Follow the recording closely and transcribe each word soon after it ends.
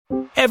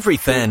Every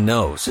fan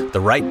knows the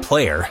right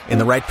player in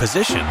the right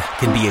position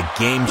can be a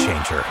game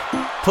changer.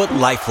 Put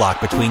LifeLock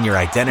between your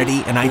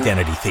identity and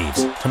identity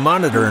thieves to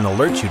monitor and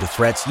alert you to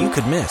threats you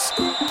could miss.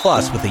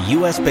 Plus, with a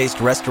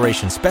U.S.-based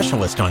restoration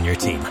specialist on your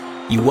team,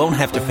 you won't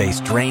have to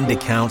face drained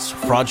accounts,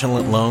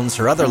 fraudulent loans,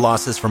 or other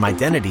losses from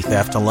identity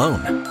theft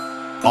alone.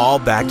 All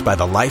backed by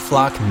the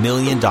LifeLock $1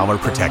 Million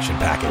Protection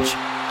Package.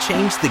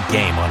 Change the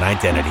game on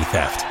identity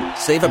theft.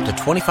 Save up to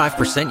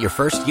 25% your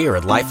first year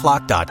at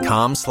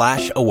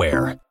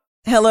LifeLock.com/aware.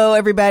 Hello,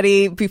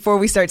 everybody. Before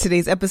we start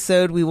today's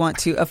episode, we want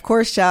to, of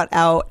course, shout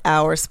out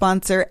our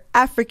sponsor,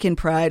 African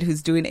Pride,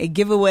 who's doing a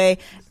giveaway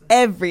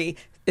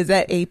is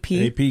that AP?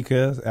 AP,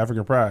 cuz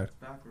African Pride.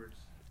 Backwards.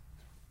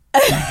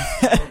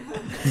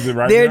 Is it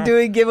right They're now?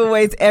 doing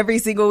giveaways every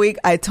single week.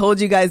 I told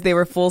you guys they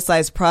were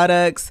full-size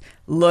products.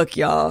 Look,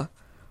 y'all.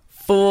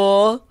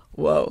 Full-size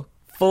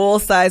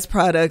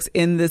products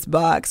in this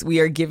box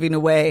we are giving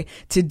away.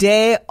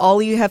 Today,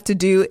 all you have to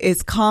do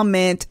is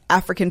comment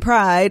African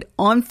Pride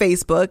on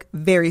Facebook.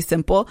 Very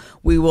simple.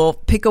 We will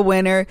pick a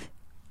winner.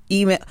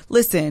 Email.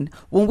 Listen,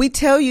 when we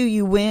tell you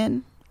you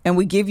win and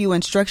we give you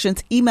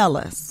instructions, email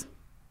us.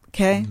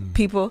 Okay,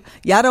 people,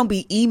 y'all don't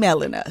be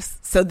emailing us.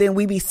 So then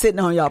we be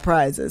sitting on y'all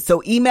prizes.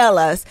 So email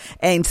us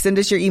and send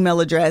us your email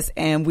address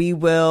and we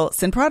will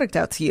send product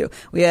out to you.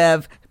 We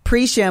have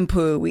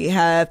pre-shampoo. We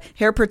have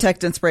hair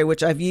protectant spray,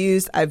 which I've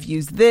used. I've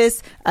used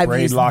this. I've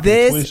Braid used lock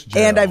this. and twist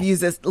gel. And I've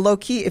used this. Low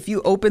key, if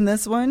you open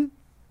this one,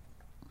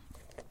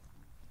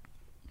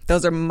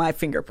 those are my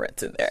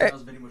fingerprints in there.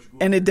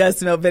 And it does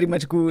smell very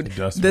much good.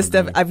 This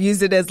stuff, good. I've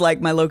used it as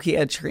like my low-key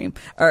edge cream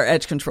or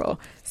edge control.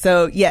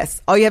 So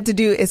yes, all you have to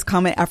do is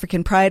comment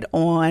African Pride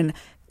on,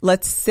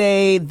 let's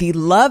say, the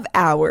Love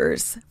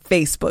Hours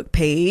Facebook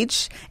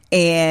page,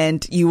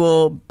 and you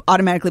will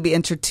automatically be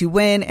entered to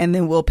win, and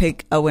then we'll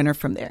pick a winner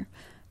from there.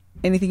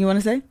 Anything you want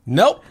to say?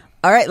 Nope.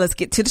 All right, let's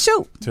get to the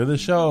show. To the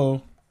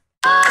show.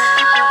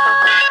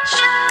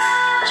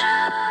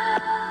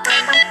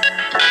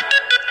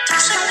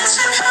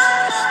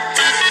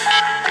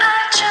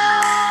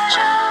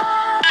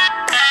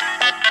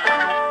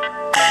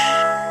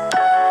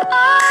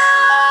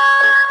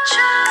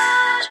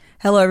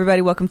 Hello,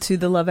 everybody. Welcome to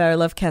the Love Hour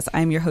Lovecast.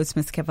 I'm your host,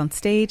 Miss Kev on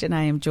Stage, and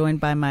I am joined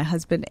by my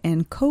husband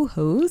and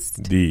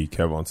co-host, The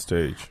Kev on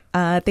Stage.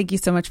 Thank you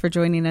so much for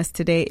joining us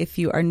today. If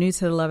you are new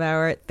to the Love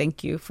Hour,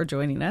 thank you for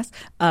joining us.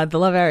 The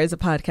Love Hour is a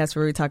podcast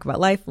where we talk about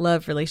life,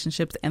 love,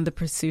 relationships, and the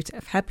pursuit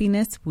of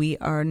happiness. We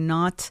are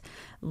not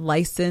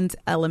licensed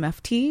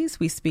LMFTs.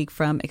 We speak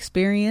from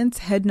experience,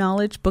 head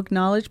knowledge, book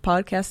knowledge,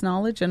 podcast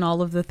knowledge, and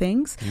all of the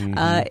things.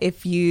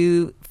 If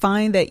you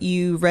find that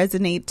you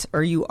resonate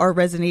or you are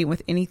resonating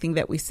with anything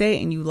that we say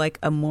and you like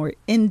a more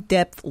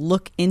in-depth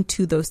look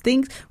into those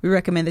things, we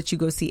recommend that you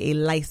go see a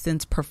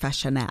licensed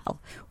professional.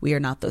 We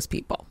are not those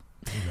people.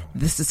 No.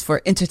 This is for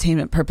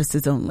entertainment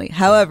purposes only.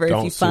 However,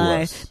 if you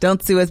find,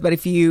 don't sue us, but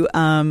if you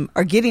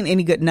are getting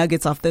any good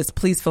nuggets off this,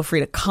 please feel free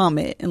to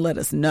comment and let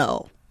us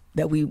know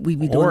that we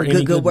be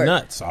doing good work.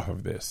 Nuts off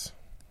of this.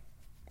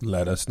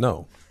 Let us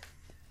know.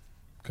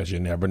 Because you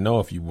never know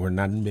if you were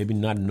not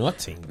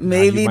nutting.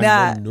 Maybe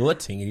not.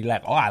 Nutting and you're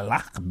like, oh, I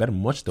like it better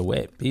much the way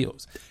it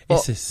feels.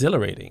 It's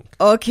exhilarating.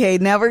 Okay,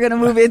 now we're going to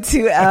move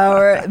into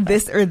our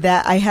this or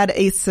that. I had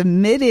a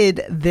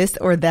submitted this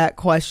or that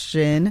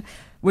question.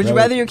 Would you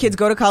rather your kids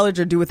go to college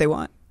or do what they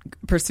want?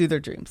 Pursue their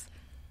dreams.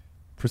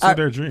 Pursue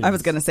their dreams. I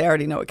was going to say, I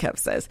already know what Kev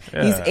says.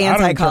 Yeah, He's anti-college.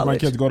 I don't care if my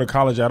kids go to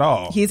college at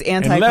all. He's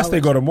anti-college. Unless they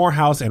go to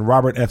Morehouse and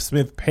Robert F.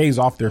 Smith pays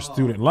off their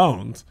student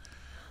loans.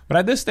 But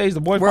at this stage,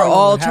 the boys... We're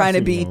all trying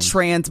to be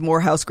trans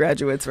Morehouse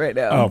graduates right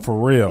now. Oh, for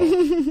real.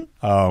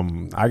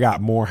 I got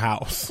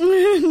Morehouse.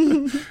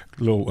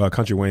 Little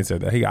Country Wayne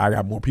said that. Hey, I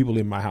got more people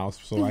in my house,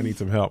 so I need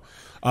some help.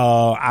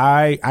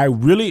 I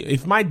really...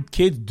 If my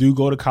kids do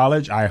go to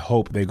college, I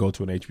hope they go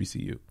to an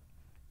HBCU.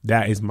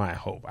 That is my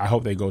hope. I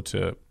hope they go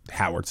to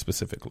Howard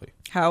specifically.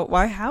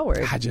 Why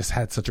Howard? I just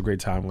had such a great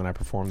time when I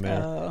performed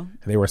there.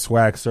 They were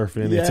swag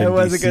surfing. Yeah, it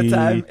was a good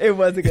time.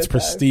 It's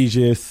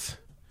prestigious.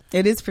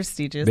 It is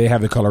prestigious. They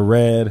have the color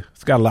red.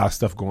 It's got a lot of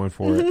stuff going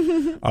for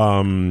it.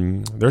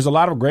 There's a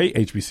lot of great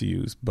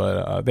HBCUs,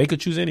 but they could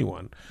choose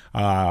anyone.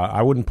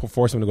 I wouldn't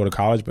force them to go to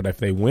college, but if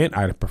they went,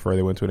 I'd prefer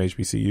they went to an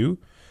HBCU,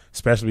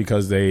 especially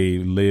because they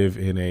live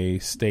in a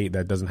state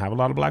that doesn't have a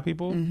lot of black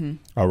people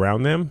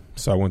around them.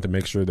 So I want to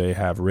make sure they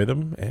have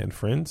rhythm and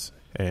friends.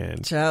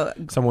 And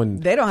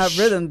they don't have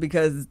rhythm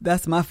because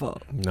that's my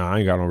fault. No, I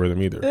ain't got no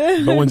rhythm either.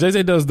 But when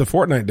Zay does the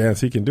Fortnite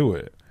dance, he can do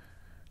it.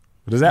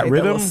 But is that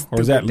rhythm or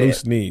is that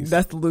loose knees?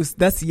 That's loose.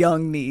 That's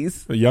young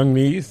knees. Young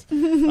knees.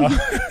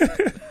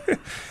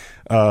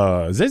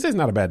 Zay's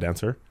not a bad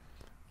dancer.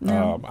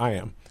 No. I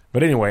am.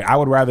 But anyway, I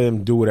would rather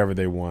them do whatever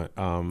they want.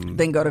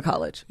 Than go to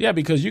college. Yeah,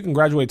 because you can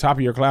graduate top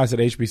of your class at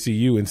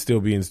HBCU and still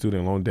be in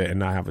student loan debt and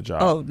not have a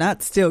job. Oh,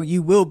 not still.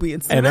 You will be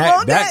in student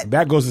loan debt.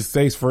 That goes to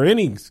states for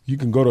any. You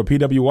can go to a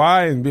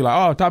PWI and be like,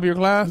 oh, top of your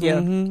class? Yeah.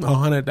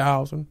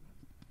 100,000.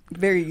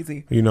 Very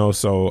easy.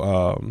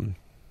 So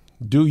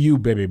do you,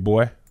 baby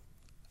boy.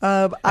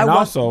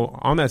 Also,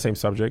 on that same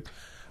subject,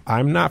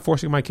 I'm not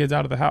forcing my kids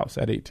out of the house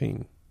at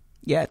 18.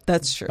 Yeah,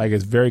 that's true. Like,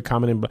 it's very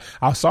common.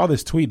 I saw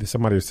this tweet that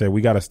somebody said,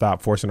 we got to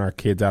stop forcing our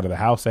kids out of the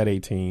house at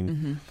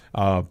 18,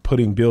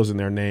 putting bills in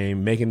their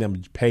name, making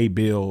them pay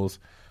bills.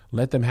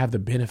 Let them have the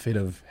benefit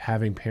of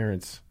having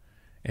parents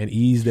and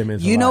ease them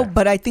into life.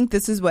 But I think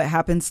this is what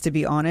happens, to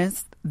be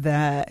honest,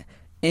 that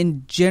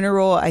in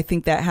general, I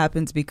think that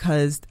happens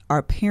because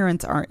our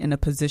parents aren't in a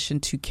position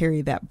to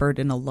carry that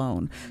burden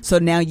alone. So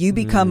now you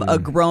become a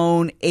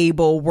grown,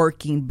 able,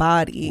 working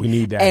body. We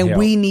need that and help.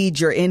 we need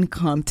your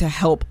income to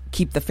help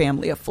keep the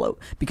family afloat,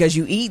 because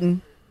you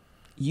eating,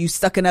 you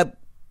sucking up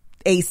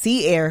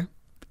AC air.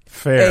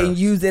 Fair. And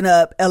using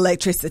up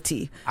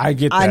electricity. I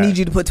get that. I need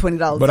you to put $20.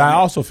 But on I it.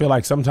 also feel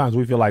like sometimes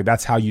we feel like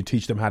that's how you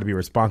teach them how to be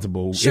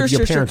responsible. Sure, if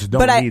your parents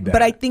don't need that.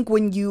 But I think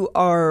when you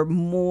are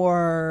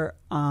more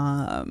like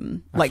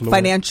Affluent.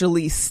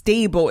 financially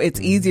stable, it's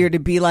easier to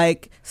be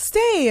like,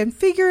 stay and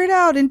figure it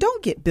out and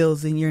don't get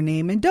bills in your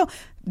name, and don't.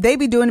 They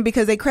be doing it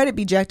because their credit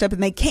be jacked up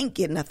and they can't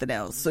get nothing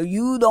else. So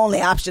you the only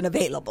option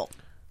available.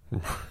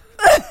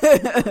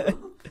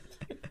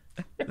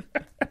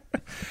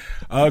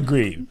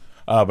 Agreed.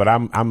 But I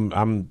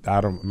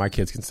don't. My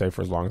kids can stay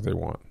for as long as they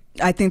want.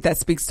 I think that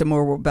speaks to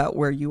more about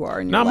where you are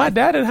in your No, life. my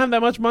dad didn't have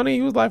that much money.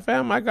 He was like,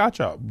 fam, I got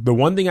y'all. The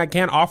one thing I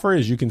can't offer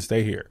is you can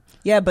stay here.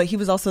 Yeah, but he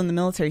was also in the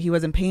military. He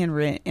wasn't paying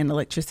rent and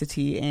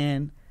electricity,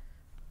 and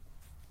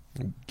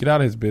Get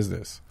out of his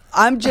business.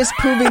 I'm just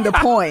proving the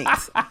point.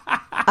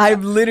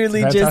 I'm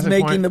literally just Fantastic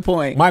making the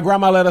point. My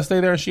grandma let us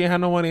stay there, and she ain't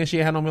had no money, and she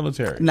ain't had no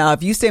military. Now,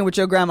 if you staying with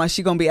your grandma,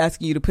 she gonna be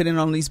asking you to put in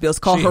on these bills.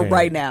 Call She her ain't.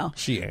 right now.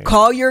 She ain't.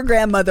 Call your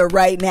grandmother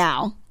right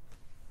now.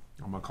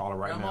 I'm gonna call her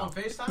right I'm now. on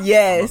FaceTime?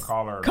 Yes.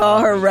 Call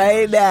her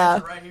right now.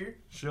 Right here?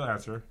 She'll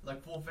answer.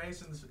 Like full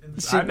face in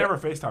the I never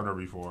FaceTimed her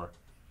before.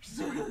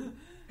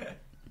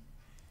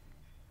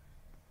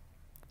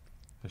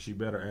 And she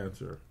better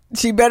answer.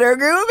 She better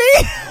agree with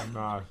me.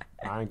 Nah,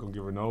 I ain't gonna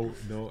give her no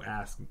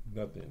ask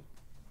nothing.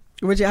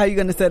 How you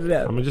gonna set it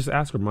up? I'm gonna just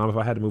ask her, Mom, if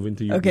I had to move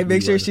into you. Okay,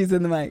 make sure she's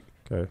in the mic.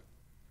 Okay.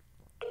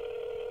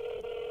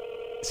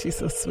 She's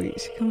so sweet.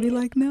 She gonna be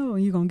like, no.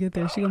 You gonna get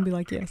there. She gonna be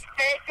like, yes.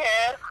 Hey,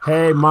 Ted.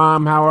 Hey,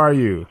 Mom, how are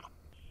you?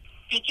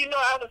 Did you know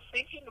I was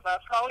thinking about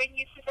calling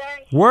you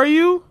today? Were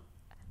you?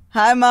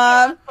 Hi,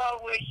 Mom. I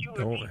thought where you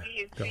would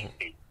be being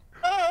busy.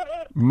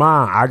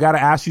 Mom, I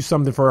gotta ask you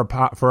something for a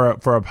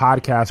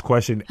podcast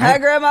question. Hi,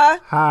 Grandma.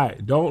 Hi.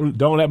 Don't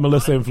let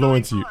Melissa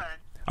influence you.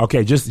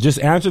 Okay, just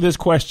answer this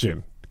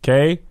question.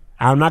 Okay,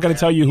 I'm not gonna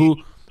tell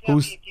you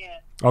who's.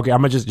 Okay,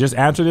 I'm gonna just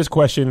answer this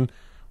question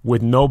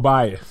with no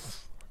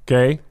bias.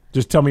 Okay,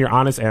 just tell me your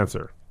honest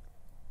answer.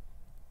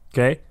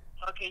 Okay.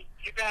 Okay,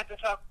 you're gonna have to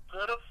talk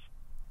little.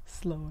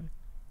 Slower.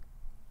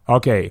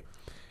 Okay,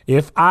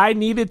 if I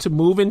needed to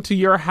move into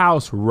your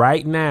house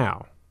right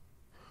now,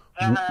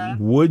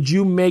 would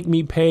you make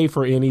me pay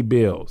for any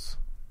bills?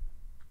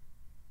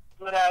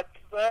 Would I do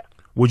what?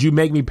 Would you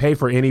make me pay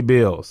for any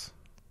bills?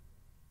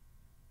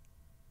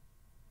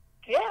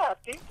 Yeah, I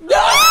think so.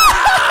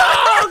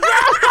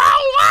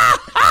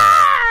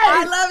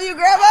 I love you,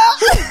 Grandma.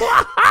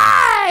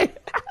 Why?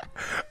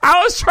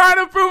 I was trying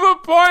to prove a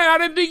point. I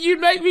didn't think you'd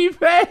make me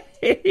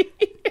pay.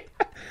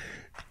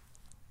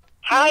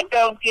 I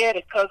don't get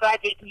it because I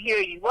didn't hear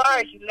you. Why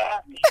are you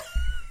laughing?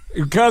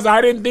 Because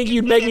I didn't think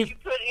you'd make If me. you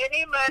put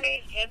any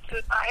money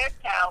into my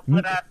account,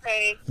 would I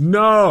pay?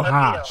 No,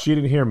 bill. she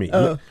didn't hear me.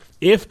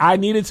 If I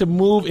needed to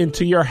move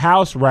into your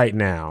house right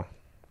now,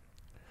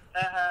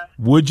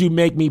 would you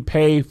make me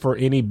pay for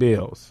any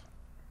bills?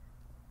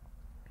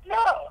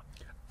 No.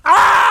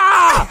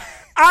 Ah!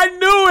 I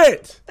knew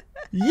it.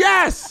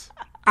 Yes,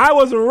 I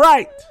was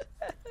right.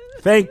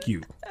 Thank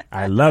you.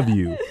 I love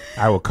you.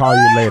 I will call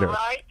you later.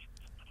 Right?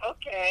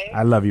 Okay.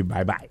 I love you.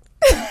 Bye-bye.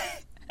 You can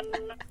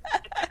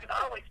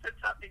always put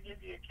something in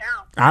the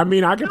account. I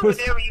mean, I can Do put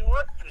whatever you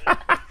want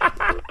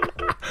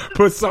to.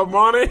 put some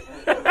on it.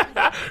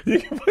 You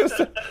can put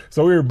some.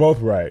 So we were both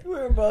right. We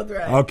were both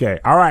right. Okay.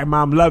 All right,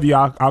 Mom. Love you.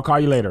 I'll call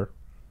you later.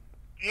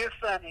 You're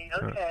funny.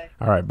 Okay.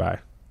 All right. Bye.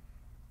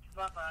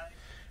 Bye-bye.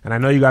 And I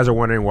know you guys are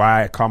wondering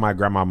why I call my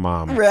grandma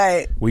Mom.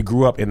 Right. We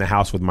grew up in the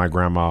house with my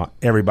grandma.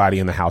 Everybody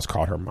in the house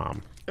called her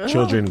Mom.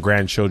 Children,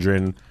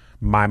 grandchildren,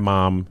 my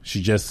mom.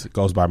 She just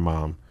goes by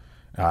Mom.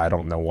 I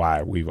don't know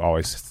why. We've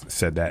always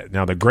said that.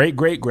 Now, the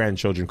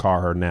great-great-grandchildren call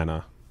her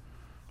Nana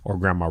or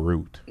Grandma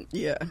Ruth.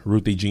 Yeah.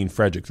 Ruthie Jean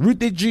Fredericks.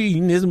 Ruthie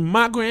Jean is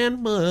my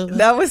grandmother.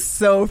 That was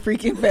so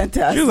freaking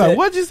fantastic. She was like,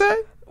 what'd you say?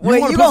 Well,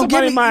 want you to put gonna some give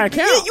money me in my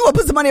account? Yeah, you want to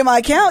put some money in my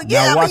account? Now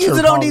Yeah, I'm watch gonna use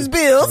her it on call these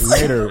bills.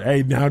 later.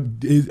 Hey, now,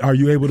 are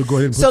you able to go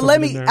ahead and put So let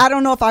something me. in there? I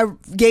don't know if I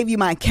gave you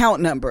my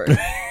account number.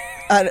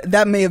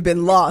 That may have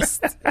been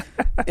lost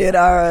in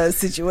our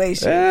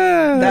situation.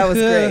 That was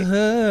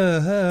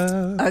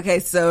great. Okay,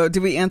 so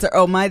did we answer?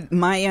 Oh,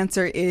 my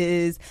answer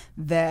is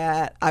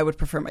that I would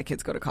prefer my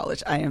kids go to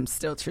college. I am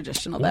still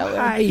traditional that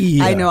way.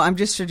 Why? I know I'm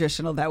just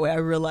traditional that way. I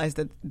realize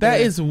that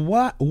That is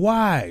what.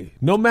 Why?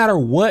 No matter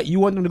what, you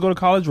want them to go to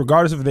college,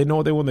 regardless if they know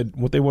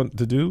what they want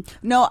to do.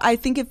 No, I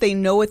think if they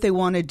know what they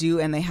want to do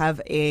and they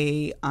have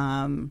a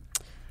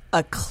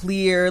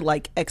clear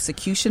like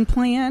execution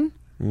plan.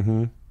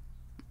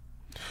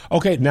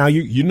 Okay, now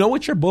you know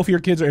what both your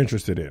kids are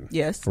interested in.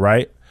 Yes.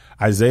 Right?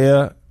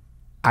 Isaiah,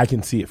 I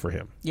can see it for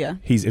him. Yeah.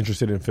 He's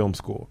interested in film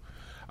school.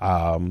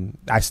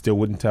 I still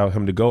wouldn't tell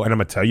him to go, and I'm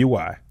going to tell you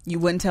why. You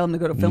wouldn't tell him to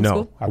go to film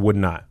school? No, I would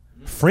not.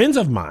 Friends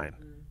of mine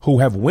who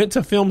have went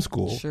to film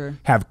school Sure.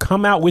 have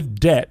come out with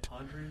debt.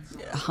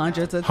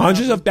 Hundreds of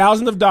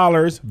Thousands of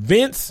dollars.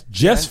 Vince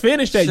just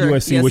finished at Sure.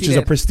 USC, Yes, which he is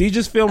a did.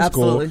 prestigious film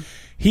Absolutely. school.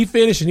 He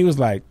finished and he was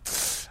like,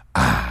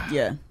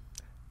 Yeah.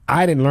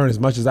 I didn't learn as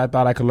much as I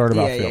thought I could learn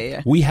about Yeah, film. yeah,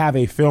 yeah. We have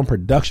a film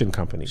production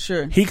company.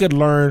 Sure. He could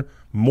learn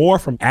more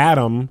from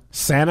Adam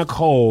Santa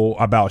Cole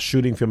about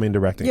shooting, filming, and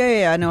directing.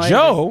 Yeah, I know.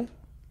 Joe,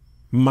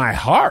 my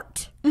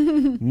heart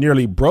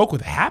nearly broke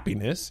with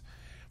happiness.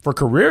 For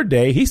career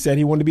day, he said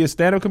he wanted to be a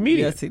stand-up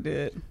comedian. Yes, he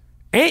did.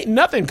 Ain't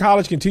nothing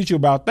college can teach you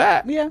about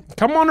that. Yeah.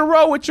 Come on the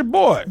road with your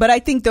boy. But I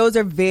think those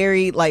are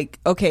very like,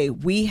 okay,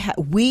 we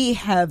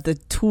have the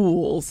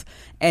tools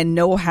and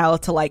know how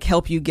to like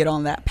help you get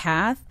on that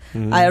path.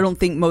 Mm-hmm. I don't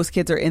think most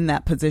kids are in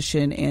that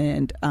position.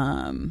 And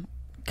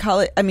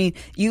college, I mean,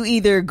 you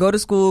either go to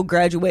school,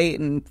 graduate,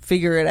 and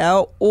figure it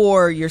out,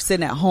 or you're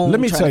sitting at home. Let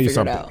me trying tell to you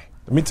figure it something. out.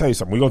 Let me tell you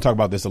something. We're going to talk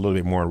about this a little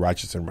bit more in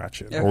Righteous and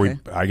Ratchet. Okay.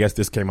 I guess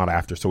this came out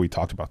after, so we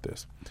talked about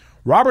this.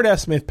 Robert F.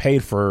 Smith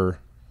paid for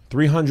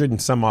 300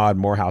 and some odd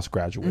Morehouse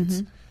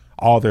graduates,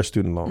 all their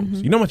student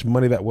loans. You know how much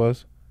money that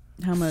was?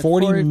 How much?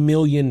 $40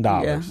 million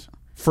Yeah.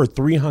 for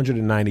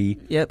 390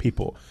 Yep.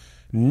 people.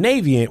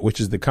 Navient, which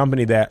is the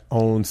company that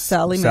owns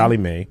Sallie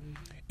Mae,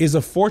 is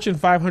a Fortune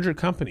 500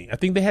 company. I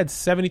think they had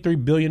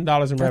 $73 billion in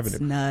That's revenue.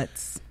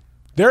 nuts.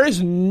 There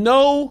is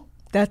no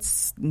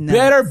That's nuts.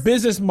 better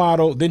business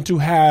model than to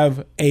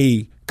have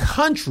a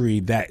country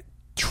that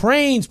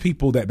trains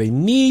people that they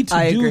need to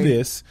I do agree.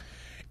 this,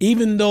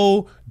 even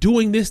though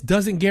doing this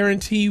doesn't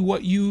guarantee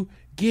what you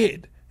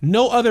get.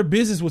 No other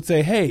business would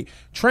say, hey,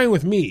 train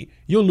with me,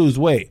 you'll lose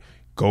weight.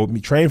 Go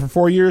train for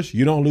 4 years,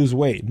 you don't lose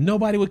weight.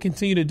 Nobody would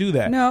continue to do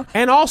that. No.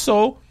 And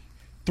also,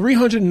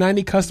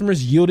 390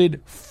 customers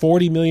yielded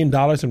 $40 million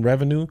in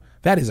revenue.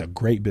 That is a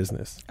great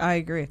business. I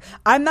agree.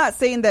 I'm not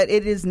saying that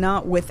it is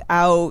not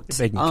without.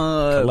 They can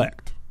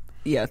collect.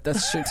 Yeah,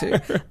 that's true too.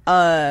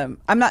 I'm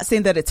not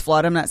saying that it's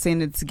flawed. I'm not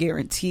saying it's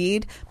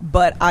guaranteed,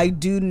 but I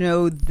do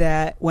know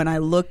that when I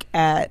look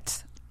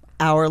at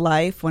our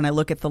life, when I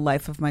look at the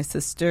life of my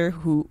sister,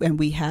 and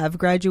we have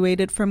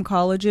graduated from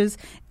college,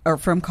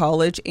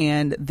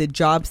 and the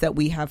jobs that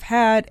we have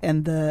had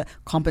and the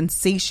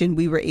compensation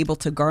we were able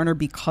to garner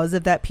because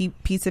of that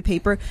piece of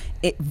paper,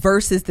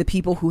 versus the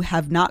people who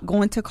have not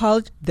gone to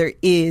college, there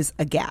is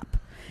a gap.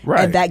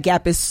 Right. And that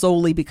gap is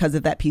solely because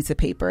of that piece of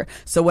paper.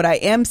 So what I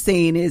am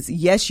saying is,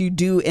 yes, you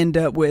do end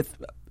up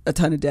with a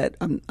ton of debt.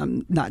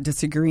 I'm not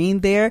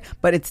disagreeing there,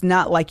 but it's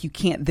not like you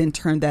can't then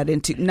turn that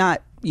into,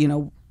 not,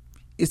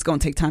 it's going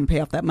to take time to pay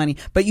off that money,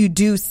 but you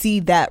do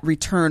see that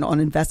return on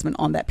investment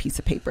on that piece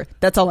of paper.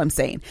 That's all I'm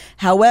saying.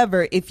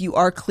 However, if you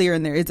are clear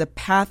and there is a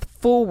path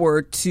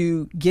forward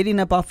to getting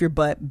up off your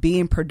butt,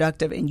 being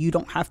productive, and you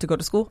don't have to go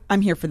to school,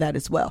 I'm here for that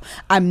as well.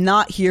 I'm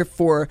not here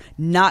for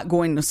not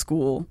going to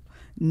school,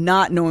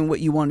 not knowing what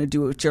you want to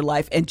do with your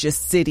life, and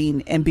just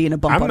sitting and being a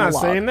bump I'm on the not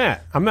log. saying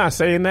that. I'm not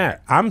saying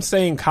that. I'm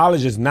saying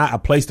college is not a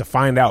place to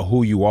find out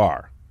who you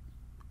are.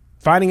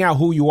 Finding out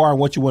who you are and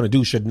what you want to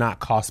do should not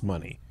cost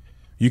money.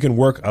 You can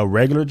work a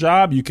regular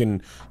job. You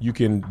can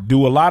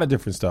do a lot of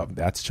different stuff.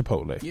 That's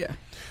Chipotle.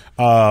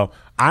 Yeah.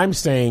 I'm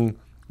saying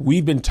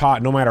we've been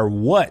taught no matter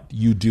what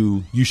you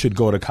do, you should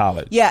go to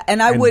college. Yeah,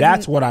 and I wouldn't-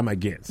 that's what I'm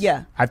against.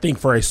 Yeah. I think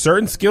for a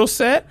certain skill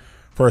set,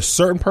 for a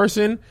certain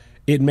person,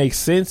 it makes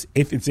sense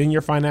if it's in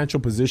your financial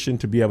position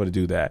to be able to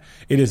do that.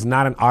 It is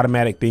not an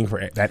automatic thing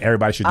that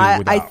everybody should do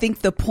without. I think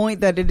the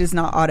point that it is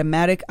not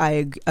automatic,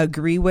 I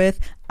agree with.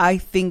 I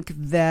think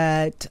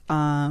that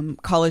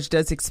college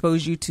does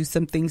expose you to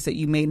some things that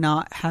you may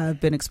not have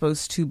been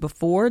exposed to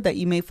before, that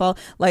you may fall.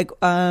 Like,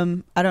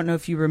 I don't know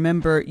if you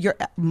remember,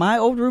 my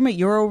old roommate,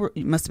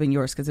 it must have been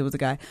yours because it was a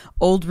guy,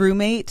 old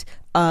roommate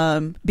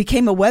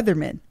became a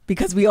weatherman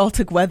because we all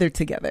took weather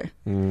together.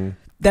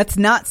 That's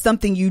not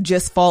something you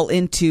just fall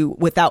into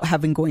without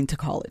having going to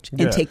college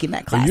and taking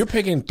that class. But you're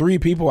picking 3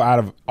 people out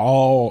of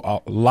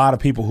a lot of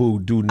people who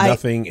do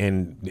nothing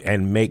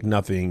and make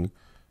nothing.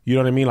 You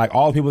know what I mean? Like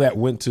all the people that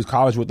went to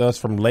college with us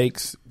from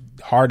Lakes,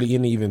 hardly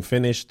any even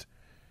finished,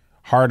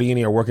 hardly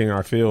any are working in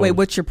our field. Wait,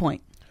 what's your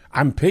point?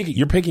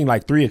 You're picking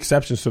like 3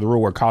 exceptions to the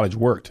rule where college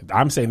worked.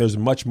 I'm saying there's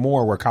much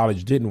more where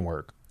college didn't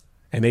work,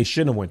 and they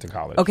shouldn't have went to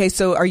college. Okay,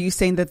 so are you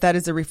saying that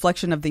is a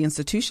reflection of the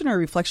institution or a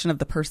reflection of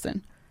the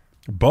person?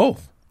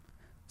 Both.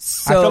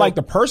 So, I feel like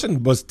the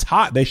person was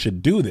taught they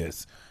should do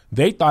this.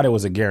 They thought it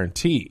was a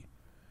guarantee.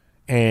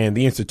 And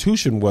the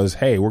institution was,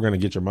 hey, we're going to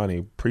get your money.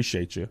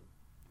 Appreciate you.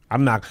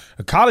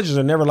 Colleges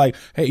are never like,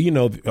 hey,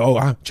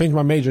 I changed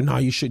my major. No,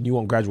 you shouldn't. You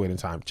won't graduate in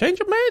time. Change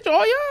your major.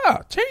 Oh, yeah.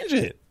 Change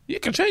it. You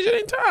can change it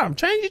anytime.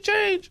 Change it,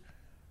 change.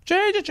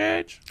 Change it,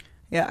 change.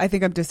 Yeah, I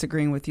think I'm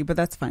disagreeing with you, but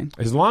that's fine.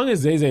 As long as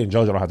Zay and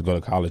JoJo don't have to go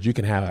to college, you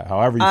can have it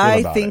however you feel about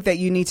it. I think that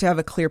you need to have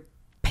a clear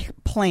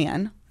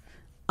plan.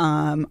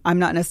 I'm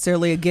not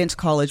necessarily against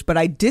college, but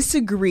I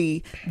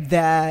disagree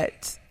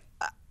that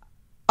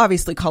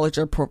obviously college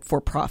are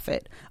for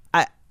profit.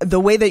 The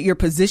way that you're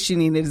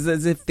positioning it is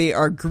as if they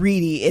are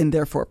greedy in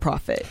their for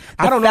profit.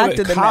 I don't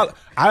know.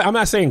 I'm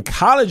not saying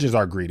colleges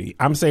are greedy.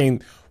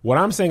 What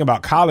I'm saying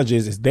about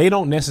colleges is they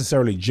don't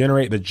necessarily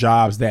generate the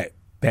jobs that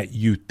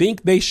you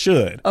think they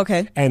should.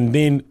 Okay. And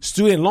then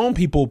student loan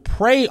people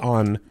prey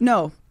on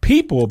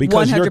people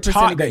because you're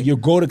taught agree. that you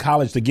go to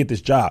college to get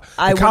this job.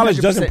 I The college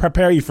 100% doesn't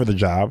prepare you for the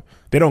job.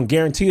 They don't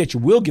guarantee that you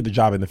will get the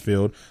job in the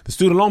field. The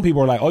student loan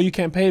people are like, oh, you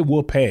can't pay?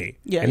 We'll pay.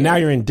 Yeah, and now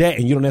you're in debt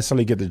and you don't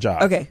necessarily get the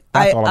job. Okay.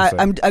 That's all I'm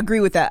saying. I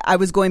agree with that. I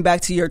was going back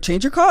to your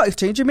change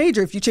your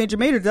major. If you change your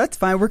major, that's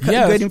fine. We're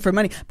getting for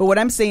money. But what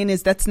I'm saying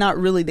is that's not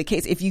really the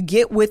case. If you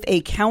get with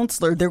a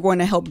counselor, they're going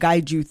to help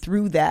guide you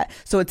through that.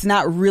 So it's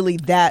not really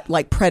that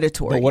like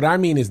predatory. But what I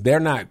mean is they're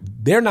not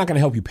going to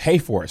help you pay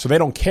for it. So they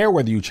don't care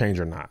whether you change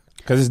or not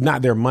because it's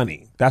not their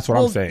money. That's what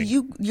I'm saying.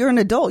 You're an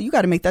adult. You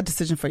got to make that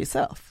decision for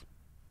yourself.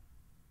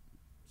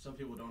 Some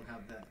people don't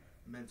have that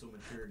mental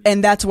maturity.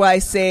 And that's why I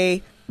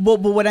say, but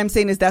what I'm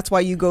saying is that's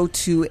why you go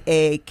to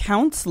a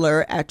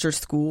counselor at your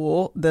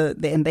school,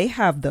 and they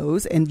have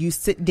those, and you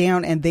sit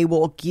down and they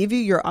will give you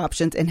your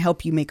options and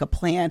help you make a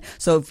plan.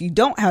 So if you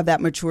don't have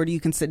that maturity,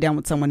 you can sit down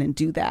with someone and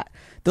do that.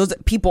 Those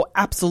people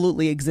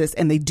absolutely exist,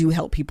 and they do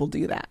help people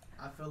do that.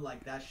 I feel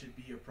like that should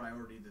be a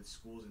priority that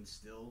schools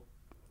instill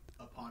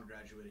upon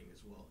graduating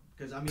as well.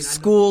 Because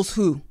schools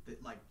who?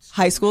 Like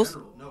high schools?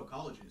 No,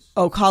 colleges.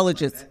 Oh,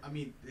 colleges.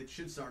 Like it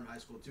should start in high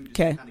school too, just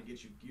to kind of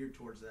get you geared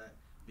towards that.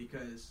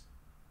 Because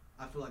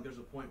I feel like there's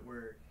a point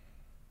where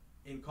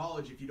in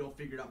college, if you don't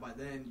figure it out by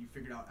then, you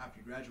figure it out after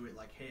you graduate.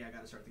 Like, hey, I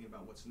got to start thinking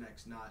about what's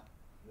next, not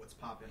what's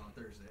popping on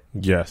Thursday.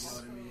 Yes. You know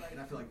what I mean?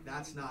 And I feel like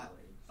that's not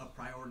a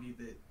priority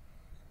that.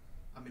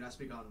 I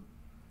speak on.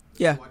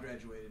 Yeah. Who I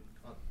graduated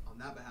on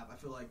that behalf. I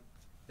feel like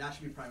that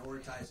should be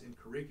prioritized in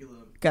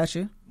curriculum. Got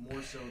you.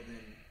 More so than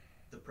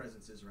the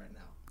presence is right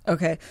now.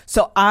 Okay,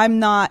 so I'm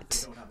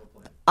not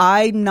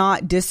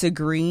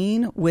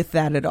disagreeing with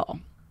that at all.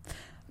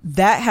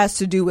 That has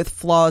to do with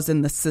flaws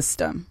in the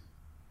system.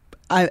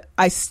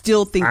 I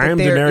still think that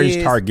there Daenerys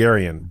is.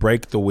 Targaryen.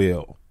 Break the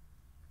wheel.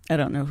 I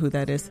don't know who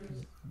that is.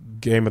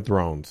 Game of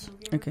Thrones.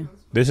 Okay.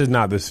 This is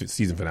not this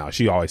season finale.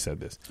 She always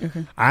said this.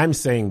 Okay. I'm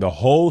saying the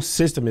whole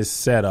system is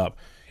set up,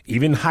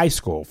 even high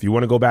school. If you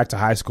want to go back to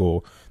high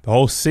school, the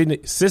whole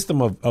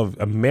system of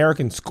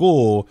American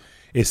school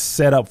is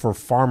set up for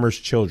farmers'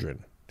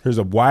 children. Here's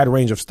a wide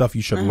range of stuff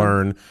you should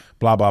learn,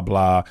 blah, blah,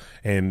 blah.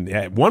 And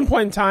at one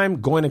point in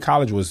time, going to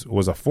college was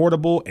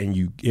affordable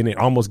and it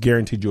almost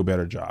guaranteed you a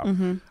better job.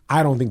 Mm-hmm.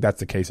 I don't think that's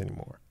the case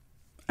anymore.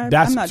 I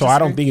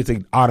don't think it's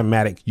an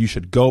automatic you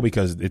should go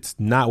because it's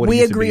not what it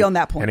used to be. We agree on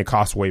that point. And it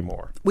costs way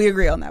more. We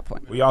agree on that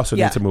point. We also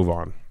need to move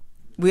on.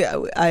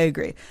 I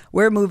agree.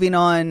 We're moving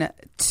on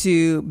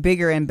to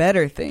bigger and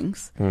better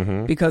things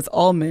because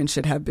all men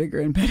should have bigger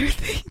and better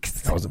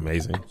things. That was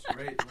amazing.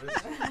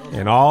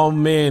 And all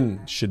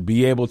men should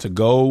be able to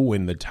go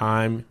when the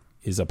time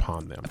is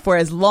upon them. For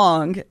as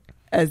long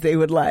as they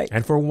would like.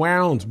 And for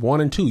rounds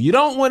 1 and 2. You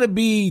don't want to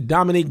be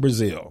Dominique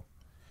Brazil.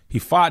 He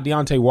fought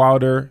Deontay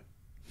Wilder.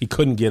 He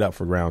couldn't get up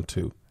for round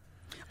 2.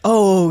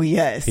 Oh,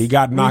 yes. He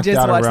got knocked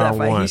out of round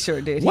 1. He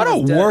sure did. What a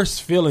worse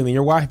feeling than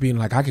your wife being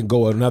like, I can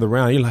go another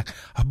round. You're like,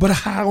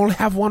 but I only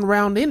have 1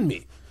 round in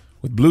me.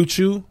 With Blue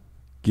Chew,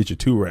 get you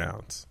 2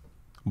 rounds.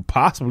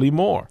 Possibly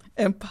more.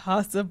 And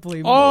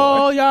possibly more.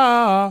 Oh,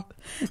 yeah.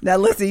 Now,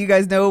 listen, you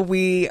guys know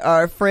we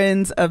are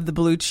friends of the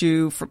Blue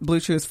Chew. Blue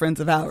Chew is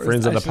friends of ours.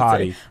 Friends of the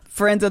potty.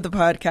 Friends of the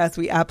podcast.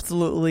 We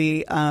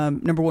absolutely,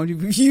 number one,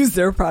 we use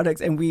their products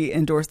and we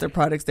endorse their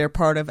products. They're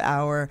part of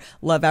our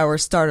Love Hour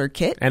starter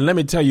kit. And let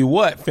me tell you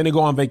what, finna go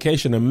on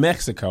vacation to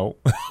Mexico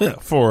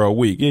for a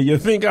week. You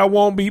think I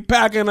won't be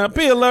packing a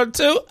pill or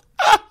 2?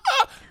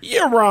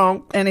 You're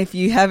wrong. And if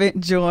you haven't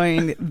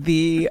joined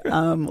the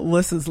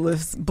Lissa's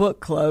List book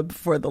club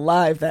for the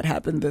live that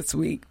happened this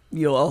week,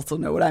 you'll also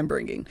know what I'm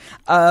bringing.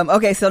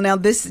 Okay, so now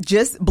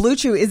Blue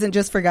Chew isn't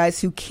just for guys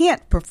who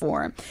can't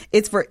perform.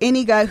 It's for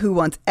any guy who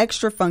wants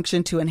extra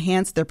function to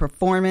enhance their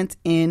performance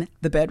in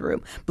the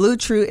bedroom. Blue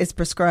Chew is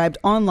prescribed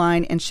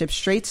online and shipped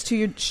straight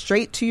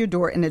to your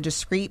door in a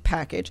discreet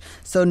package.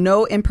 So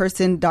no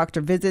in-person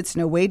doctor visits,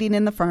 no waiting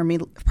in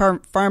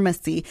the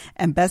pharmacy,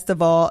 and best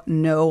of all,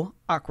 no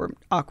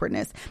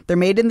awkwardness. They're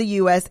made in the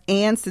U.S.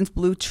 and since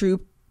Blue Chew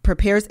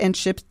prepares and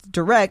ships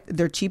direct,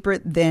 they're cheaper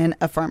than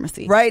a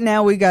pharmacy. Right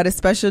now, we got a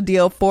special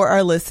deal for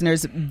our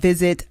listeners.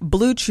 Visit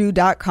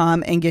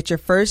BlueChew.com and get your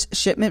first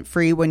shipment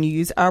free when you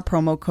use our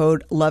promo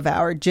code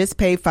LOVEHOUR. Just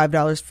pay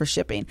 $5 for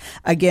shipping.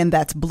 Again,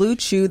 that's Blue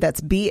Chew.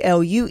 That's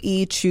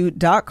BLUE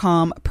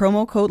Chew.com.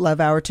 Promo code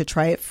LOVEHOUR to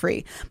try it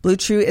free. Blue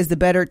Chew is the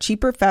better,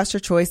 cheaper, faster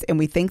choice, and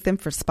we thank them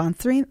for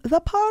sponsoring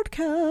the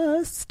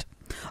podcast.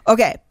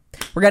 Okay,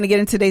 we're going to get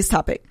into today's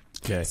topic.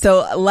 Okay.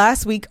 So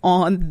last week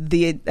on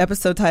the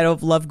episode title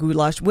of Love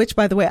Goulash, which,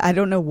 by the way, I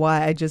don't know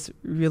why, I just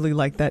really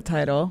like that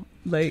title.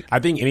 I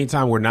think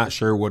anytime we're not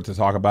sure what to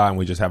talk about and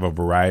we just have a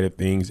variety of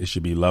things, it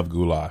should be Love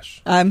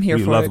Goulash. I'm here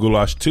for it. Love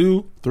Goulash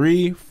 2,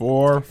 3,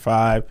 4,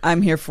 5.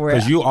 I'm here for it.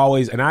 Because you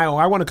always, and I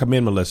want to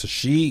commend Melissa.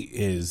 She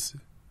is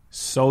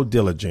so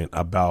diligent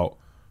about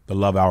the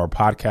Love Hour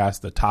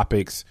podcast, the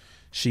topics.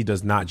 She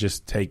does not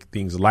just take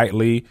things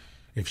lightly.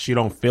 If she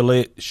don't feel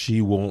it,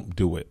 she won't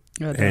do it.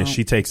 And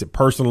she takes it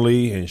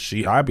personally. And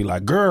I'd be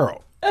like,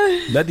 girl,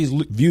 let these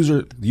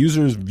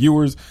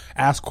viewers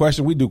ask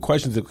questions. We do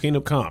questions that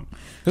Kingdom Come.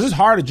 Because it's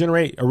hard to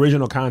generate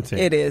original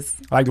content. It is.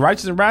 Like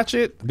Righteous and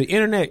Ratchet, the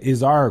internet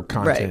is our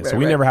content. So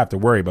we never have to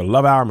worry. But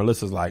Love Hour,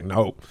 Melissa's like,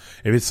 no.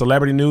 If it's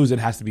celebrity news, it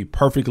has to be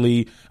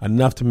perfectly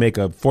enough to make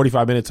a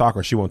 45-minute talk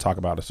or she won't talk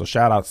about it. So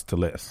shout outs to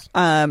Liz.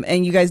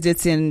 And you guys did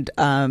send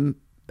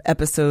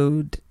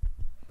episode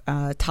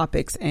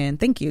topics, and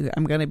thank you.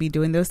 I'm going to be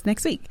doing those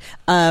next week.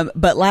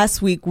 But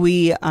last week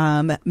we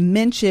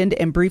mentioned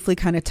and briefly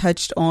kind of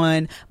touched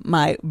on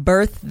my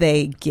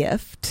birthday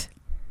gift.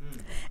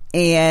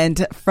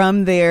 And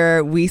from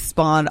there, we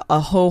spawned a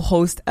whole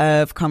host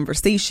of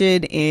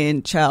conversation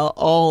in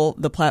all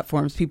the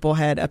platforms. People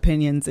had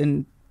opinions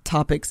and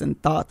topics and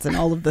thoughts and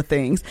all of the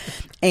things.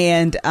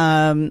 And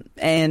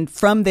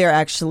from there,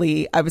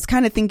 actually, I was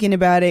kind of thinking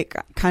about it,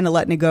 kind of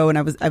letting it go. And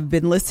I've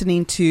been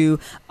listening to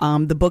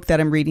the book that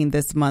I'm reading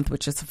this month,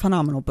 which is a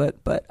phenomenal book.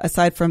 But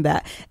aside from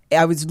that,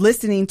 I was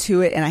listening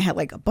to it and I had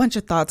like a bunch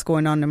of thoughts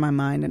going on in my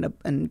mind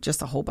and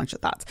just a whole bunch of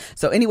thoughts.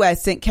 So anyway, I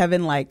sent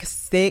Kevin like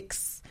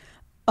 6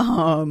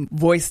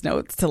 voice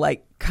notes to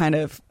like kind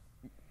of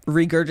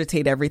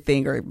regurgitate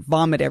everything or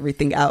vomit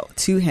everything out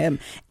to him.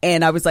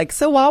 And I was like,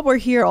 so while we're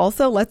here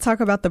also, let's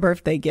talk about the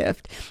birthday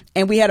gift.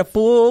 And we had a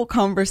full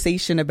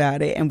conversation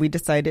about it and we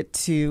decided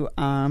to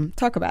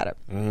talk about it.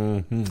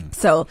 Mm-hmm.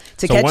 So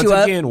catch you up.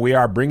 Once again, we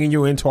are bringing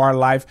you into our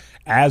life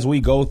as we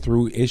go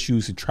through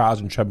issues,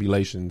 trials, and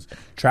tribulations.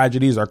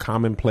 Tragedies are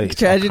commonplace.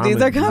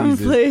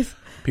 Commonplace.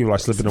 People are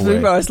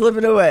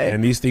slipping away.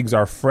 And these things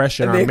are fresh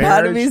in our marriage. The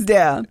economy's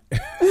down.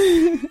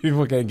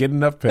 People can't get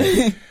enough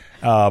pay.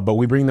 But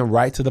we bring them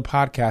right to the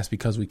podcast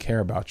because we care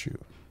about you.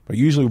 But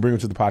usually we bring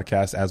them to the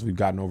podcast as we've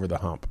gotten over the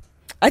hump.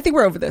 I think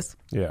we're over this.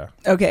 Yeah.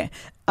 Okay.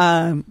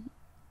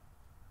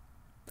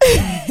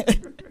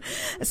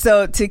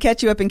 So to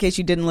catch you up in case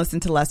you didn't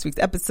listen to last week's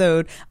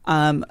episode,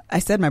 I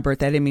said my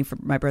birthday. I didn't mean for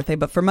my birthday,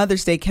 but for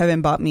Mother's Day,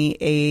 Kevin bought me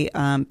a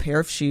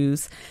pair of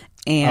shoes.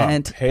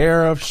 And a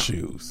pair of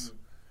shoes.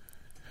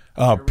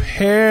 A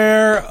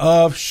pair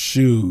of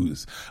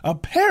shoes. A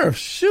pair of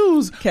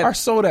shoes are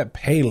sold at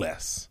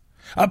Payless.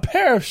 A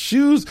pair of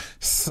shoes.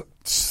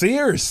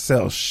 Sears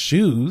sells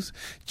shoes.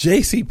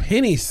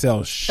 JCPenney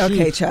sells shoes.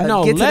 Okay,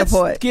 child. Get to the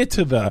point. Let's get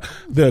to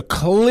the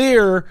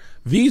clear.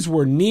 These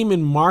were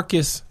Neiman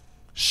Marcus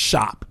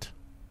shopped.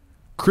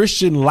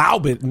 Christian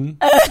Louboutin,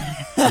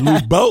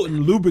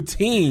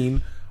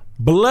 Louboutin,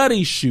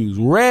 bloody shoes,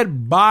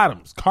 red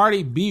bottoms.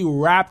 Cardi B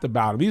rapped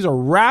about them. These are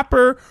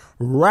rapper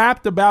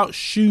rapped about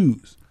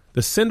shoes.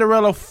 The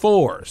Cinderella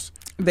 4s.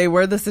 They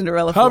were the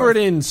Cinderella 4s. Covered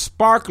in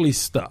sparkly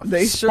stuff.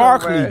 They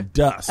sparkly sure were.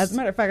 Dust. As a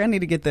matter of fact, I need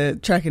to get the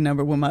tracking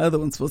number when my other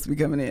one's supposed to be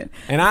coming in.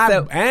 And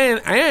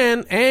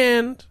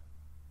and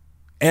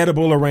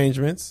edible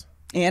arrangements.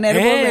 And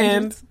edible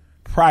arrangements.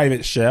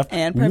 Private Chef.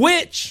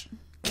 Which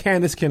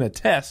Candace can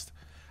attest,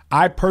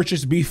 I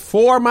purchased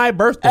before my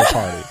birthday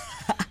party.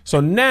 So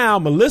now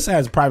Melissa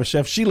has a Private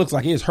Chef. She looks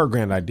like it's her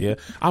grand idea.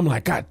 I'm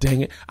like, God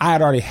dang it. I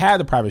had already had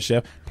the Private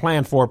Chef,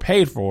 planned for,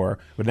 paid for,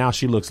 but now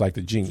she looks like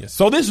the genius.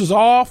 So this was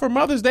all for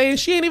Mother's Day and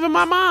she ain't even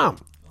my mom.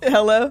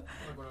 Hello?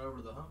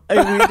 We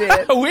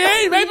did. We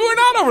ain't. Maybe we're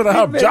not over the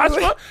hump,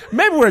 Joshua.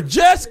 Maybe we're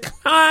just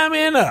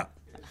climbing up.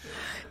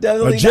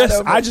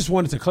 I just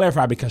wanted to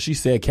clarify because she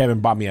said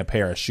Kevin bought me a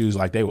pair of shoes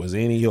like they was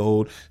any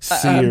old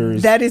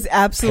Sears. That is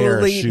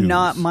absolutely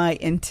not my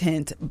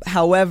intent.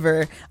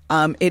 However,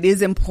 it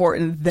is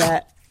important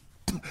that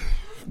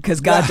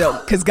because God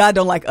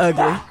don't like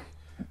ugly.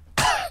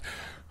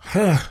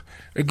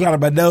 It got on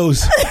my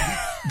nose.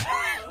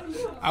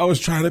 I was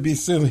trying to be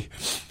silly.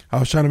 I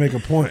was trying to make a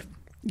point.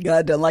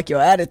 God don't like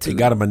your attitude. It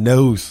got on my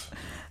nose.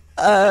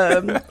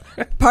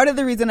 Part of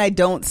the reason I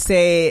don't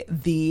say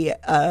the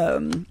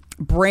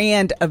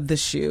brand of the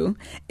shoe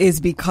is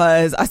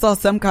because I saw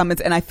some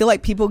comments and I feel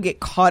like people get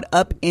caught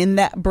up in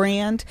that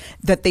brand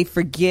that they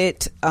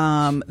forget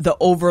the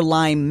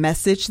overlying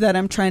message that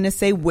I'm trying to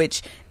say,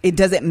 which it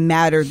doesn't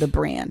matter the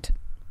brand,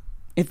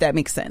 if that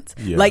makes sense.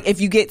 Yeah. Like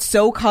if you get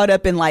so caught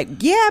up in like,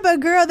 yeah, but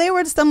girl, they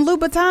were some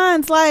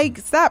Louboutins, like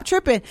stop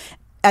tripping.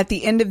 At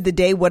the end of the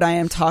day, what I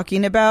am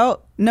talking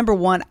about, number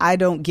one, I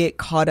don't get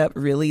caught up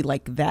really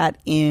like that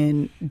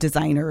in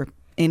designer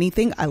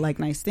anything. I like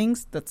nice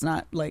things. That's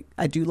not like,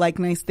 I do like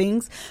nice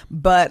things.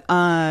 But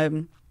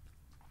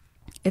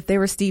if they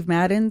were Steve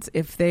Madden's,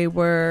 if they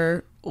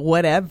were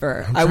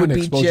whatever, I would be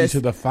expose you to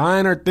the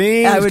finer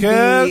things. I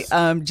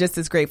would be just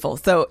as grateful.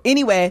 So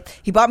anyway,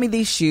 he bought me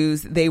these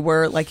shoes. They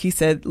were, like he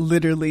said,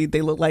 literally,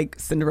 they look like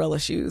Cinderella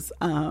shoes.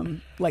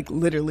 Like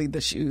literally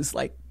the shoes,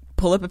 like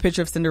pull up a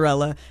picture of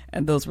Cinderella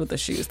and those were the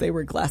shoes. They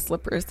were glass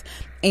slippers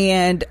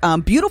and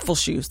beautiful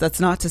shoes.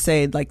 That's not to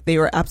say like they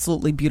were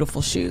absolutely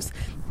beautiful shoes.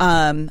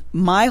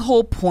 My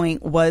whole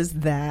point was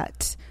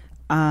that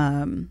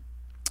I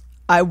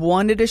I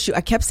wanted a shoe. I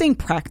kept saying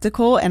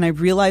practical, and I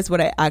realized what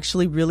I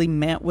actually really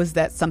meant was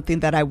that something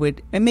that I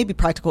would, and maybe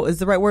practical is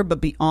the right word, but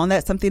beyond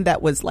that, something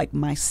that was like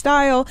my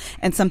style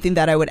and something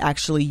that I would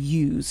actually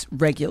use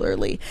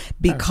regularly.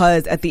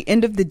 Because at the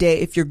end of the day,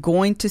 if you're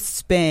going to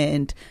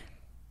spend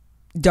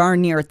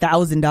darn near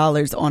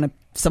 $1,000 on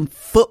some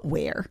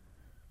footwear,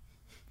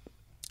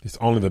 It's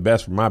only the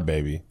best for my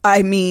baby.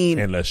 I mean,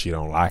 unless she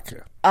don't like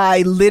it.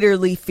 I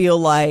literally feel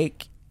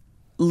like,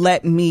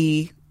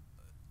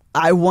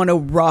 I want to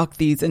rock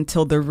these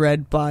until the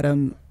red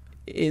bottom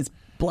is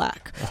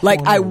black.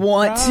 Like, I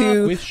want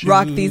to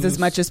rock these as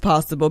much as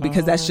possible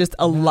because that's just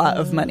a lot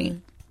of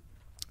money.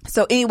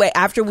 So anyway,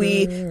 after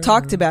we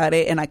talked about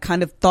it and I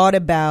kind of thought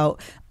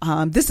about,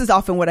 this is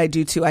often what I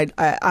do too.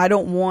 I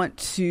don't want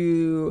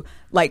to,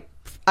 like,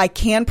 I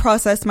can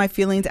process my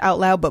feelings out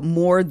loud, but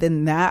more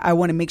than that, I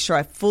want to make sure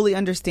I fully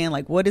understand,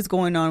 like, what is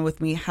going on with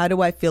me? How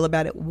do I feel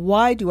about it?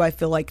 Why do I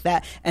feel like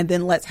that? And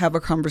then let's have a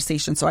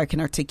conversation so I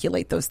can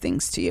articulate those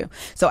things to you.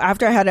 So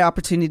after I had an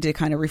opportunity to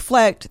kind of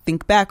reflect,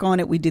 think back on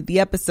it, we did the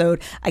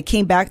episode, I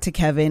came back to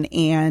Kevin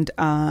and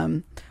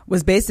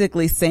was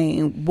basically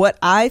saying what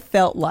I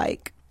felt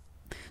like.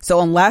 So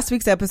on last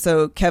week's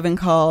episode, Kevin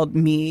called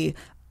me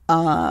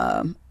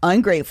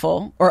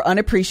ungrateful or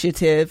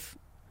unappreciative,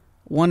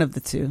 one of the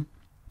two.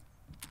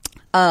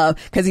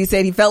 Because he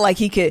said he felt like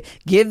he could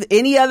give,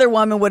 any other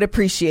woman would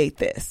appreciate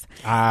this.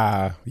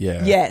 Yeah.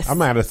 Yes. I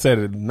might have said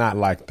it not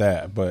like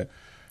that, but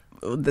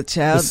the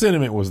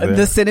sentiment was there.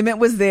 The sentiment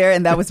was there,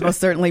 and that was most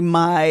certainly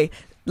my,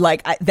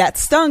 like, that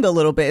stung a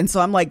little bit. And so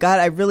I'm like, God,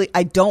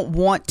 I don't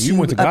want to, you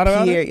went to God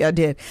about it? I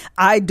did.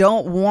 I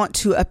don't want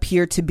to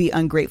appear to be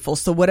ungrateful.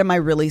 So what am I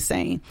really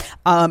saying?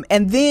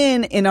 And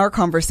then in our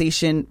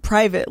conversation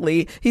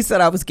privately, he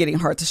said I was getting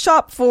hard to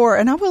shop for.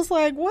 And I was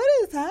like, what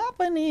is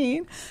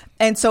happening?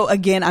 And so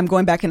again, I'm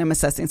going back and I'm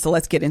assessing. So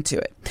let's get into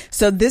it.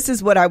 So this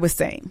is what I was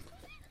saying.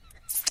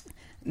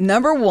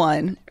 Number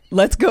one,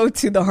 let's go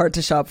to the hard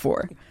to shop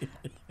for.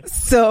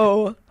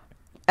 So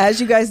as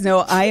you guys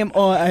know, I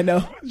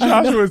know.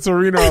 Joshua and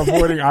Serena are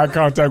avoiding eye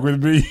contact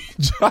with me.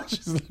 Josh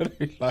is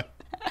literally like,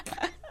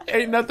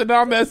 ain't nothing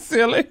on that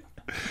silly.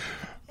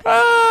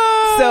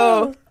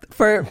 So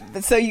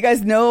you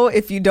guys know,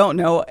 if you don't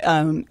know,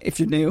 if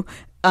you're new,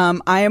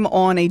 I am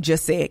on a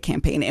Just Say It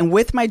campaign. And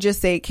with my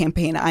Just Say It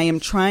campaign, I am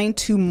trying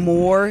to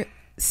more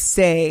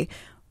say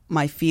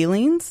my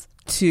feelings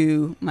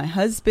to my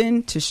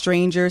husband, to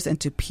strangers, and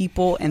to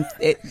people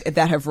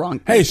that have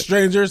wronged me. Hey,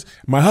 strangers,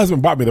 my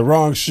husband bought me the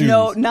wrong shoes.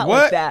 No, not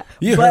what? like that.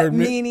 You but heard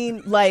me.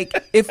 Meaning,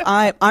 like, if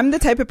I'm the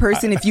type of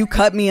person, if you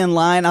cut me in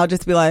line, I'll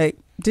just be like,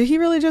 did he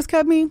really just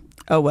cut me?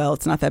 Oh, well,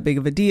 it's not that big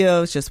of a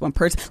deal. It's just one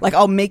person. Like,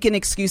 I'll make an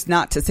excuse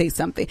not to say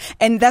something.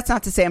 And that's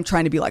not to say I'm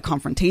trying to be like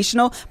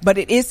confrontational, but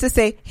it is to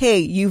say, hey,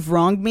 you've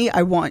wronged me.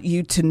 I want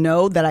you to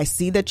know that I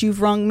see that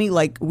you've wronged me.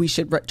 Like, we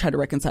should try to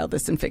reconcile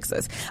this and fix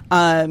this.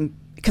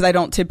 Because I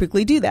don't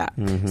typically do that.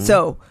 Mm-hmm.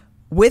 So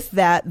with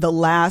that, the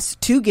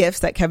last two gifts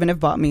that Kevin have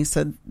bought me,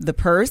 so the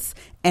purse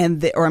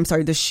and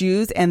the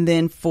shoes, and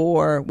then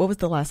for, what was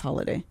the last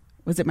holiday?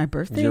 Was it my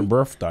birthday? Your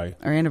birthday.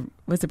 Or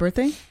was it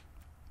birthday?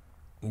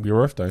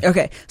 Your birthday.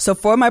 Okay. So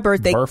for my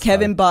birthday,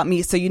 Kevin bought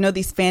me, so you know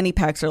these fanny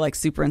packs are like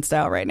super in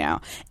style right now.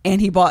 And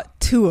he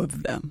bought 2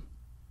 of them.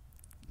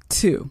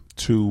 2.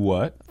 2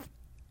 what?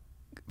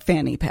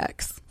 Fanny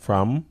packs.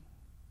 From?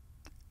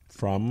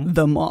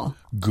 The mall.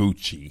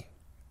 Gucci.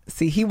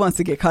 See, he wants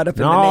to get caught up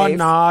in the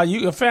names.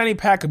 A fanny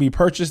pack could be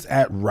purchased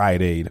at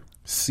Rite Aid,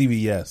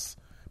 CVS,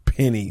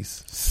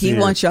 Penny's, Sears, he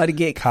wants y'all to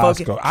get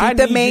Costco. Keep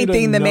the main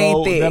thing.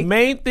 The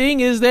main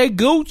thing is that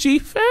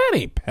Gucci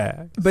fanny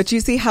pack. But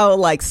you see how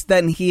like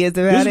stunned he is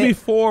about it. This is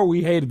before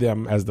we hated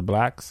them as the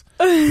blacks.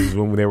 This is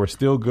when they were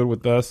still good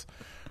with us.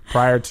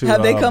 Prior to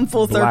have they come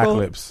full Black circle?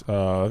 Lips,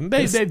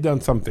 they've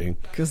done something.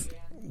 Because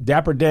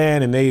Dapper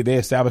Dan and they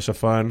established a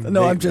fund.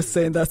 No, I'm just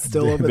saying that's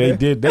still over there.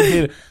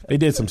 They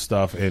did some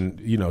stuff, and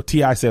you know,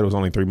 T.I. said it was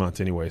only 3 months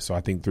anyway, so I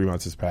think 3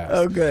 months has passed.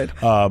 Oh, good.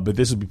 But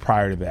this would be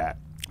prior to that.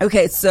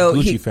 Okay, so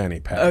Gucci fanny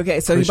pack.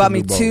 Okay, so he bought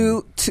me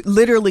two,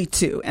 literally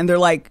 2, and they're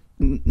like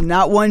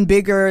not one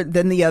bigger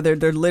than the other.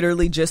 They're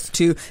literally just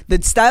 2.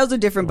 The styles are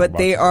different, but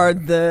they are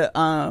the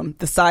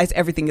size.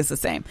 Everything is the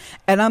same.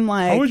 And I'm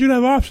like, how would you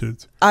have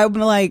options? I'm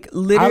like,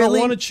 literally, I don't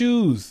want to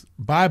choose.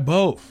 Buy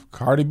both.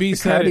 Cardi B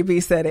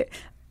said it.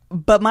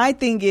 But my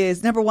thing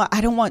is, number one,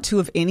 I don't want 2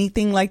 of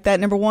anything like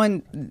that. Number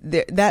one,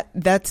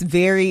 that's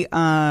very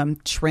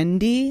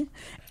trendy.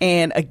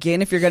 And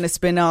again, if you're going to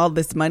spend all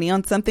this money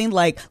on something,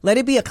 like, let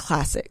it be a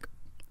classic.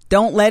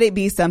 Don't let it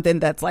be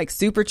something that's like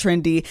super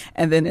trendy,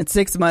 and then in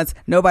 6 months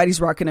nobody's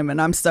rocking them, and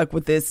I'm stuck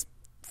with this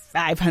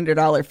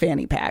 $500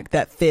 fanny pack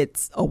that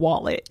fits a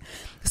wallet.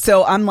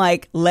 So I'm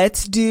like,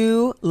 let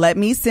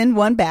me send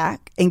one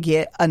back and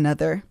get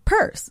another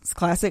purse. It's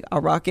classic.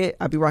 I'll rock it.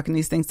 I'll be rocking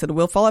these things till the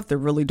wheel fall off. They're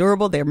really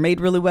durable. They're made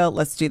really well.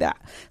 Let's do that.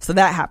 So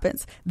that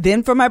happens.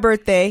 Then for my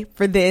birthday,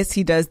 for this,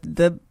 he does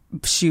the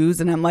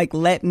shoes, and I'm like,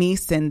 let me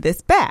send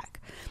this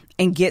back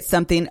and get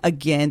something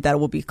again that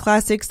will be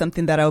classic,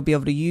 something that I will be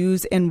able to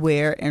use and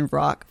wear and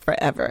rock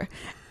forever.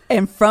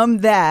 And from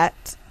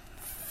that,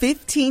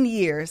 15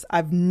 years,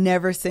 I've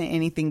never sent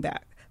anything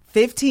back.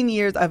 15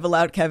 years, I've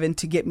allowed Kevin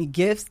to get me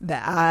gifts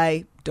that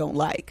I don't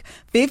like.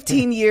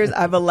 15 years,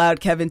 I've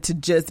allowed Kevin to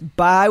just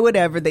buy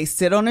whatever. They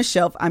sit on a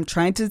shelf. I'm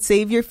trying to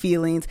save your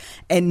feelings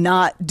and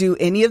not do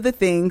any of the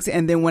things.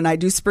 And then when I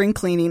do spring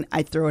cleaning,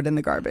 I throw it in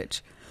the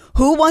garbage.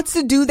 Who wants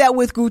to do that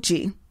with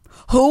Gucci?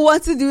 Who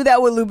wants to do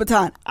that with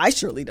Louboutin? I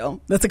surely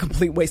don't. That's a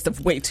complete waste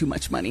of way too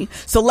much money.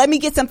 So let me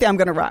get something I'm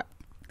going to rock.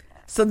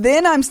 So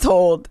then I'm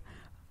told,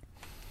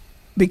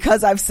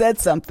 because I've said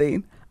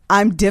something,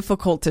 I'm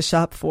difficult to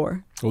shop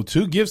for. Well,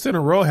 2 gifts in a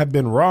row have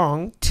been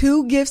wrong.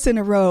 2 gifts in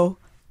a row,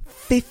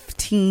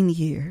 15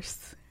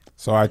 years.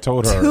 So I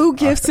told her. 2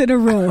 gifts in a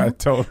row. I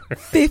told her.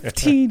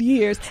 15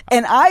 years.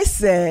 And I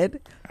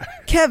said,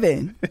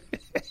 Kevin,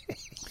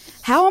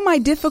 how am I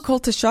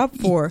difficult to shop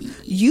for?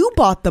 You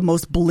bought the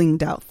most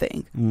blinged out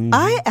thing.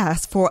 I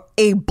asked for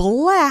a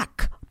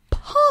black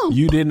pump.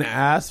 You didn't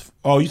ask?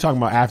 Oh, you talking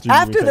about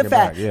after the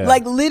fact. Yeah.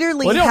 Like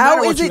literally, well,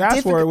 how is what you it asked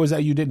difficult? for it was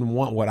that you didn't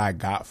want what I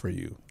got for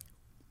you.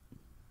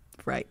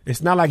 Right.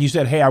 It's not like you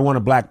said, hey, I want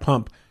a black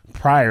pump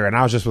prior. And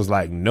I was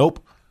like,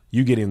 nope,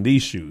 you getting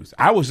these shoes.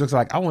 I was just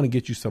like, I want to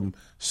get you some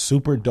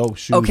super dope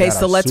shoes. Okay, that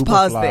so are let's super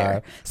pause fly.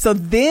 there. So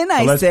then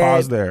I let's said,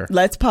 pause there.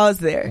 Let's pause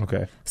there.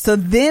 Okay. So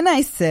then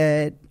I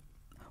said,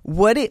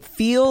 what it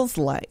feels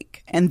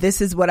like, and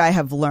this is what I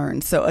have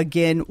learned. So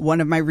again, one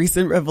of my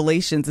recent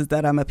revelations is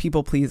that I'm a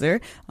people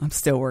pleaser. I'm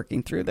still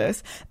working through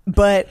this.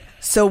 But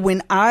so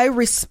when I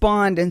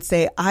respond and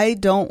say, I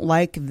don't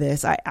like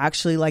this, I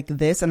actually like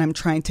this, and I'm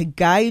trying to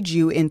guide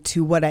you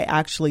into what I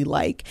actually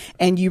like,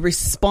 and you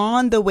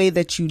respond the way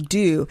that you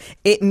do,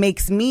 it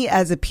makes me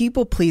as a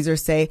people pleaser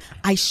say,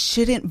 I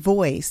shouldn't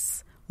voice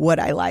what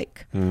I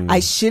like. I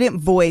shouldn't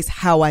voice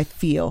how I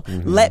feel.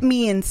 Let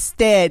me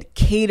instead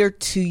cater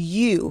to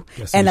you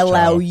and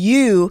allow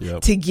you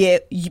to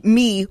get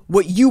me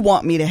what you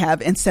want me to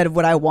have instead of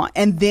what I want.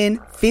 And then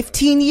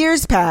 15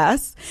 years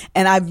pass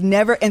and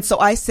and so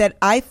I said,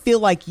 I feel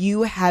like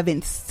you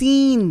haven't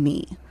seen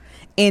me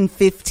in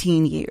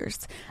 15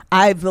 years.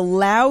 I've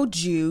allowed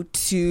you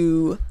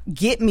to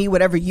get me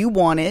whatever you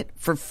wanted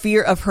for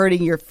fear of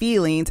hurting your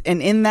feelings.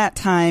 And in that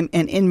time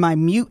and in my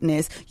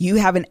muteness, you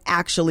haven't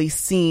actually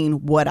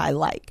seen what I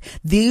like.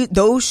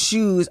 Those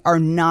shoes are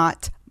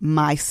not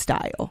my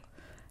style.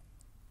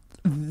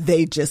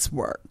 They just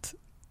worked.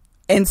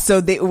 And so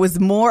it was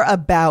more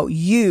about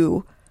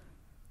you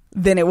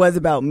than it was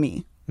about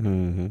me.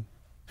 Mm-hmm.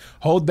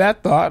 Hold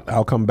that thought.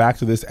 I'll come back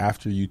to this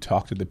after you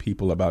talk to the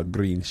people about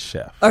Green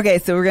Chef. Okay,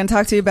 so we're going to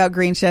talk to you about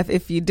Green Chef.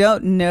 If you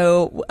don't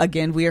know,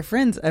 again, we are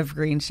friends of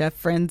Green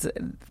Chef.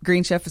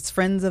 Green Chef is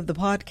friends of the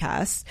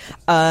podcast.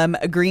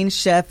 Green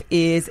Chef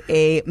is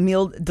a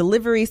meal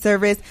delivery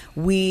service.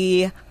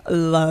 We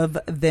love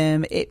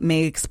them. It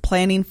makes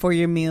planning for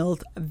your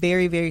meals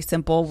very, very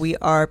simple. We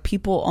are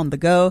people on the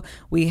go.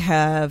 We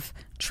have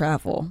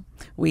travel.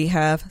 We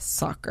have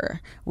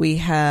soccer. We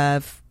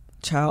have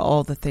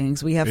all the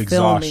things. We have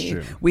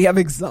filming. We have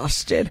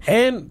exhaustion.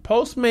 And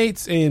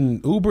Postmates and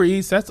Uber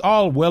Eats, that's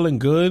all well and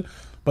good,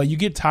 but you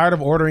get tired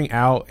of ordering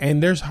out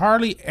and there's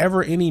hardly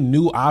ever any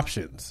new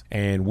options.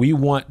 And we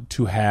want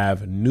to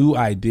have new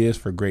ideas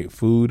for great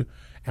food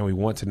and we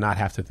want to not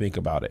have to think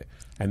about it.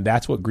 And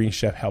that's what Green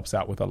Chef helps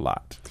out with a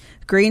lot.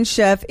 Green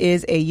Chef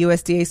is a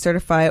USDA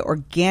certified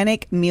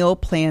organic meal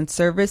plan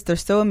service. They're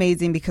so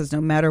amazing because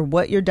no matter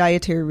what your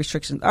dietary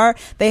restrictions are,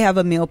 they have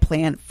a meal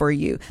plan for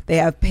you. They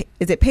have,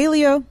 is it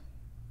paleo?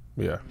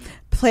 Yeah.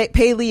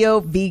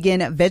 Paleo,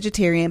 vegan,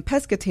 vegetarian,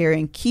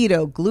 pescatarian,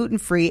 keto,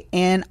 gluten-free,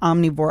 and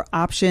omnivore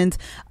options.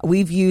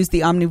 We've used the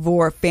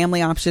omnivore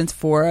family options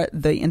for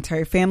the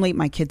entire family.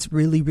 My kids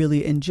really,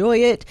 really enjoy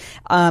it.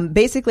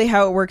 Basically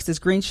how it works is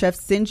Green Chef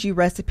sends you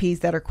recipes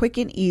that are quick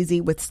and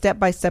easy with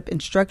step-by-step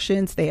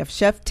instructions. They have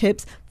chef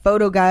tips,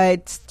 photo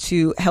guides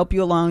to help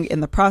you along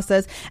in the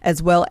process,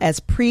 as well as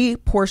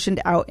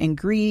pre-portioned out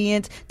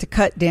ingredients to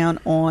cut down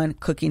on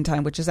cooking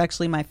time, which is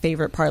actually my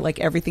favorite part. Like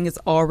everything is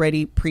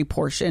already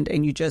pre-portioned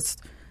and you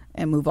just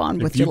move on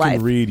with your life. If you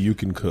can read, you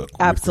can cook.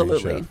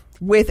 Absolutely.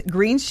 With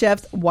Green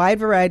Chef's wide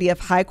variety of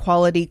high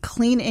quality,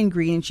 clean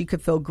ingredients, you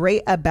could feel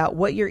great about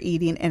what you're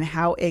eating and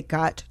how it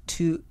got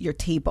to your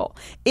table.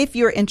 If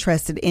you're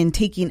interested in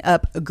taking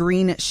up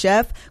Green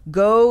Chef,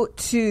 go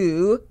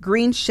to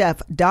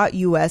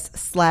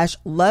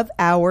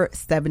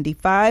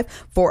greenchef.us/lovehour75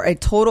 for a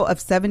total of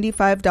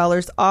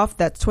 $75 off.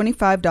 That's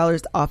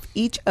 $25 off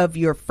each of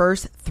your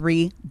first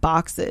 3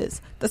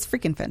 boxes. That's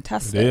freaking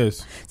fantastic. It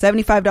is.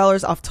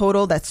 $75 off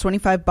total. That's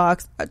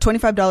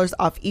 $25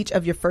 off each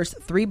of your first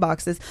 3 boxes.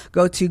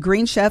 Go to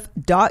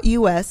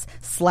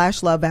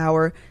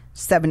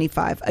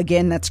greenchef.us/lovehour75.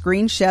 Again, that's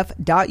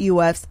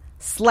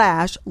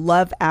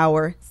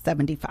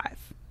greenchef.us/lovehour75.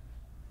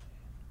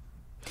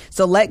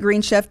 So let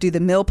Green Chef do the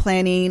meal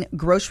planning,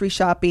 grocery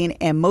shopping,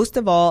 and most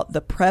of all,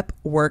 the prep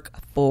work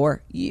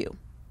for you.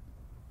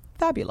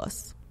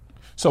 Fabulous.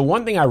 So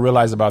one thing I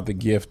realized about the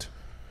gift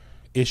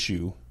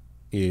issue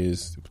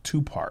is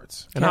 2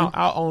 parts. And Okay.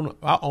 I'll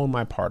own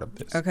my part of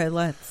this. Okay,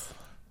 let's.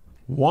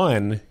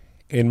 One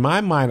in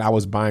my mind, I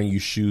was buying you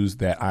shoes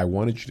that I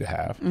wanted you to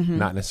have,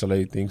 not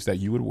necessarily things that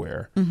you would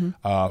wear.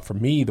 For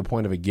me, the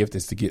point of a gift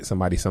is to get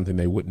somebody something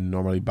they wouldn't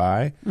normally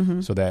buy,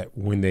 so that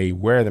when they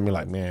wear them, you're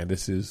like, man,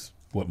 this is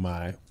what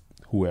my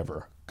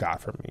whoever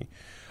got for me.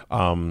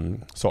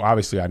 So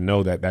obviously, I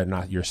know that that's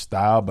not your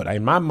style, but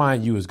in my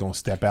mind, you was gonna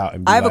step out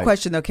and be I have like, a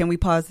question though. Can we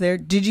pause there?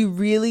 Did you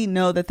really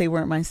know that they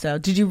weren't my style?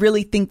 Did you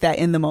really think that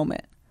in the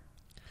moment?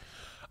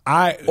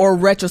 Or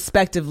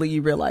retrospectively,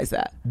 you realize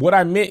that? What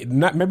I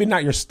meant, maybe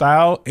not your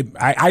style.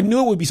 I knew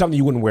it would be something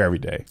you wouldn't wear every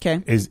day.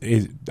 Okay.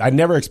 Is I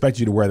never expect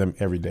you to wear them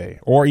every day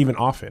or even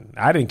often.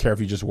 I didn't care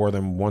if you just wore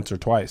them once or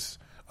twice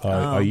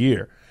a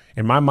year.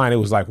 In my mind, it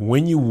was like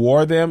when you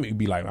wore them, you'd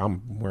be like,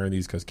 I'm wearing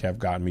these because Kev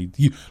got me.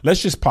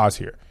 Let's just pause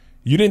here.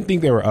 You didn't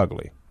think they were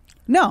ugly.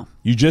 No.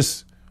 You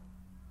just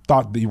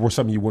thought they were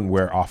something you wouldn't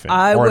wear often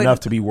or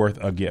enough to be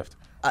worth a gift.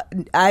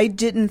 I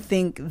didn't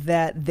think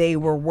that they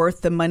were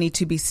worth the money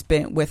to be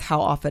spent with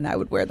how often I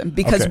would wear them,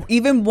 because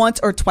even once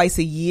or twice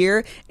a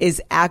year is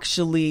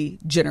actually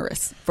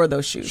generous for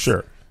those shoes.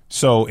 Sure.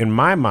 So in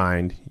my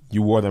mind,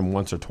 you wore them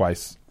once or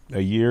twice a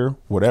year,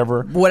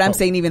 whatever. What I'm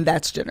saying, even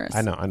that's generous.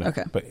 I know.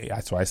 Okay. But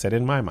that's why I said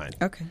in my mind.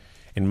 Okay.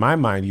 In my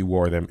mind, you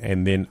wore them,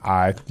 and then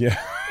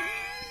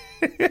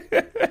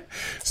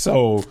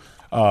So,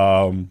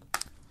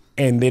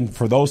 and then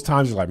for those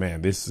times, you're like,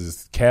 man, this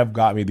is Kev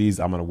got me these.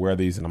 I'm going to wear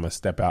these and I'm going to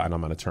step out and I'm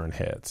going to turn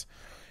heads.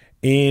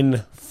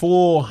 In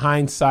full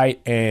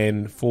hindsight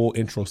and full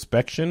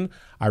introspection,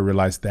 I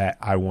realized that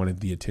I wanted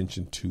the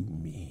attention to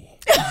me.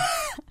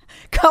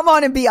 Come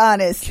on and be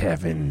honest.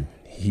 Kevin,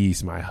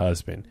 he's my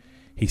husband.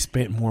 He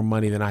spent more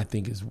money than I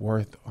think is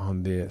worth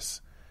on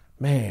this.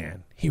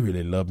 Man, he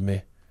really loved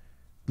me.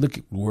 Look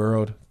at the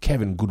world.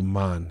 Kevin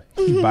Goodman.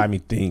 He buy me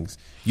things.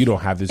 You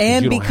don't have this.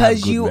 And you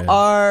because you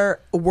are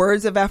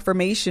words of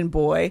affirmation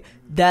boy,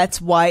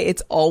 that's why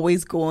it's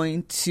always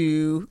going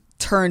to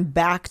turn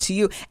back to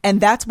you. And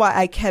that's why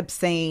I kept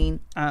saying,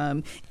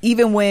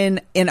 even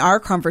when in our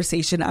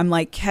conversation, I'm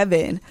like,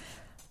 Kevin,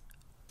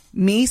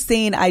 me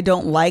saying I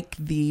don't like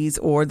these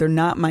or they're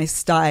not my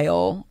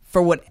style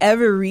for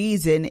whatever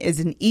reason is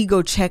an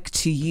ego check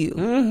to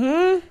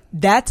you.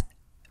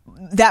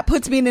 That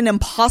puts me in an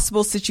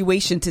impossible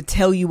situation to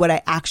tell you what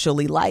I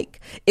actually like.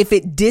 If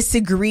it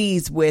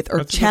disagrees with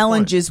or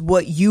challenges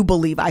what you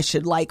believe I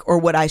should like or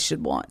what I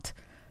should want.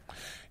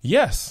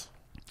 Yes.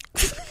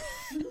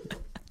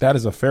 That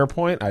is a fair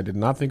point. I did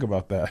not think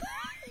about that.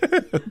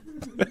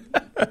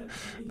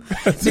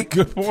 That's a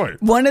good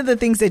point. One of the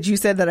things that you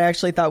said that I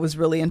actually thought was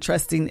really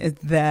interesting is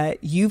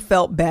that you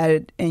felt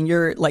bad and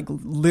you're like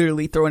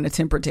literally throwing a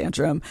temper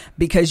tantrum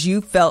because you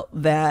felt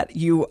that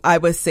I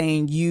was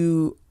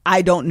saying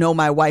I don't know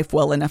my wife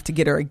well enough to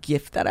get her a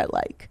gift that I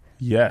like.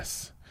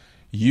 Yes.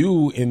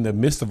 You, in the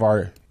midst of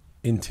our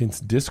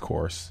intense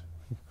discourse,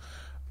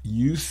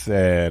 you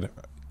said,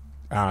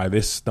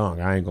 this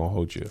stung. I ain't going to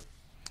hold you.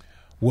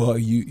 Well,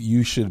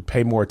 you should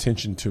pay more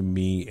attention to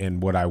me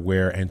and what I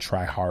wear and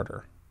try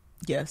harder.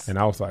 Yes. And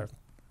I was like,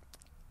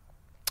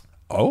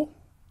 oh,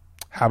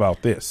 how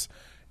about this?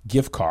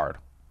 Gift card.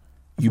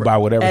 You buy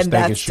whatever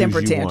stinking shoes temper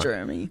you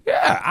tantrum. want.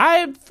 Yeah,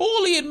 I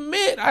fully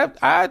admit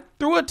I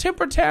threw a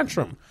temper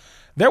tantrum.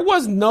 There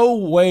was no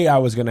way I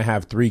was going to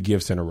have 3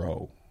 gifts in a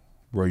row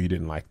where you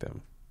didn't like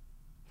them.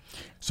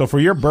 So for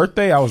your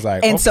birthday, I was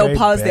like, and okay, so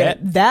pause there.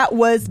 That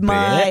was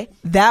my.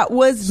 Stop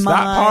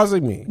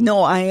pausing me.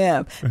 No, I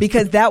am,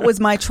 because that was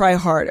my try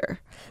harder.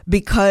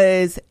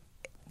 Because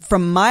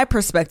from my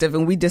perspective,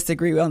 and we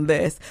disagree on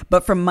this,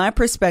 but from my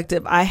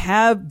perspective, I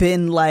have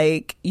been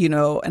like,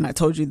 and I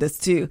told you this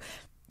too.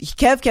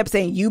 Kev kept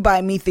saying, you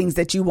buy me things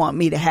that you want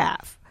me to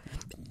have.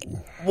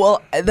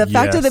 Well, the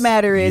fact of the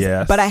matter is,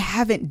 but I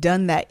haven't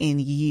done that in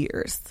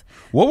years.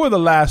 What were the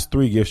last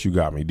 3 gifts you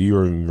got me? Do you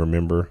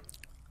remember?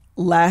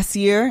 Last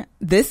year,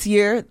 this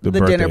year, the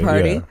birthday, dinner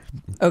party. Yeah.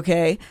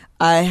 Okay.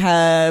 I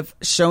have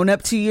shown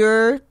up to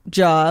your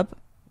job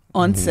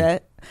on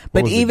set.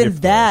 But even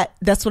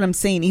that's what I'm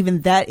saying.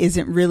 Even that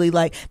isn't really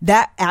like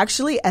that.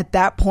 Actually, at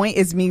that point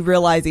is me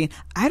realizing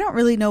I don't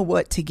really know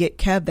what to get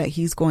Kev that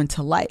he's going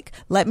to like.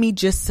 Let me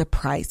just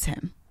surprise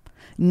him.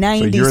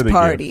 90s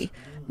party.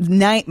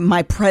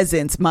 My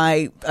presence,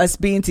 us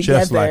being together.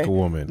 Just like a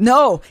woman.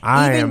 No.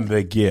 I am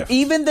the gift.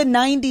 Even the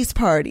 90s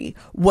party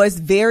was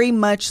very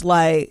much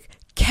like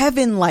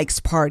Kevin likes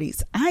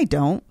parties. I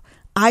don't.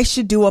 I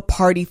should do a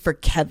party for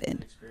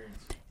Kevin.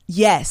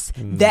 Yes.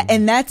 And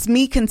that's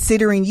me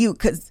considering you,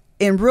 because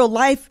in real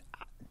life,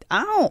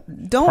 I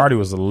don't. Party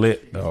was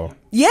lit though.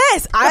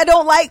 Yes, I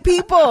don't like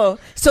people.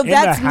 So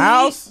that's the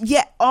house. Me.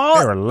 Yeah,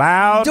 they were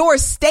loud.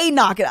 Doors stay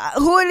knocking.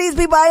 Who are these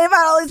people? I invite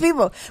all these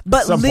people.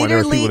 But at some point, there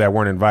was literally, people that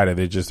weren't invited.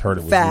 They just heard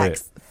it was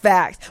lit.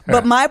 Facts.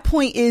 But my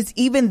point is,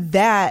 even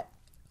that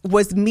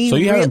was me. So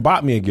you haven't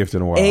bought me a gift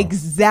in a while.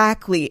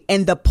 Exactly.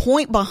 And the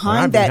point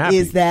behind that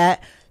is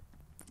that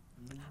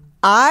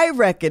I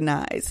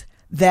recognize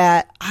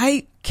that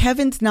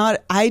Kevin's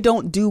not, I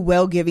don't do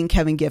well giving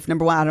Kevin gift.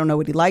 Number one, I don't know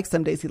what he likes.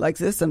 Some days he likes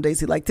this. Some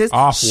days he likes this.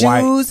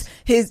 Off-white.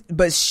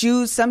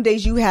 Shoes, some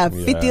days you have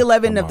 50,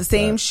 11 of the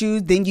same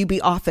shoes, then you be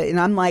off it.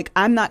 And I'm like,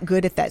 I'm not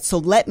good at that. So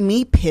let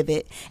me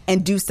pivot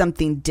and do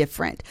something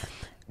different.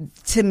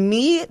 To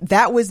me,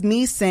 that was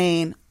me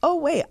saying, oh,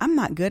 wait, I'm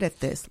not good at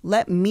this.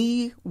 Let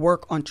me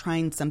work on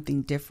trying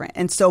something different.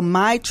 And so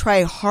my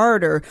try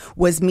harder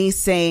was me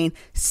saying,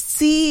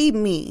 see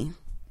me,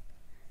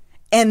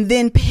 and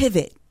then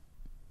pivot.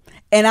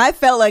 And I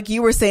felt like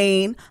you were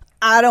saying,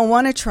 I don't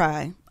want to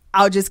try.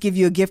 I'll just give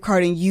you a gift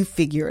card and you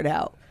figure it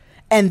out.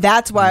 And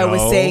that's why I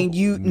was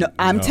saying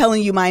I'm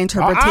telling you my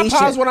interpretation. I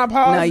pause when I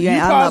pause. No, you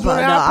ain't. Pause when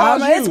I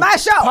pause. It's my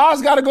show.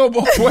 Pause got to go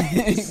both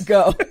ways.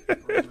 Go.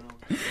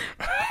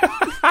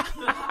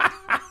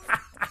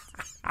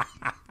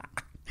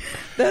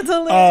 That's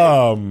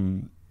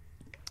hilarious.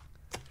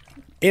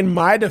 In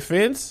my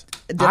defense,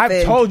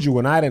 I've told you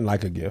when I didn't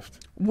like a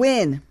gift.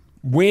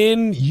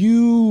 When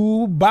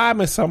you buy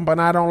me something,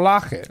 I don't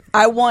like it.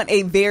 I want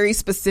a very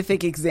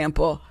specific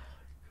example.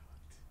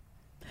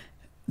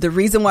 The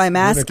reason why I'm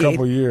asking. In a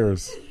couple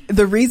years.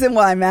 The reason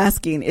why I'm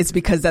asking is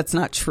because that's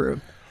not true.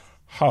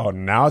 Oh,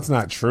 now it's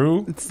not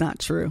true? It's not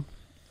true.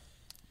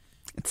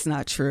 It's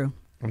not true.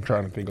 I'm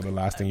trying to think of the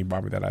last thing you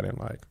bought me that I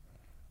didn't like.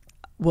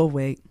 Well,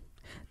 wait.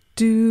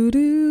 Well,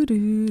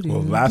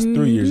 the last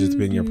 3 years it's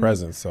been your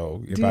present.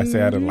 So if I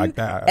say I didn't like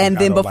that, and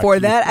then before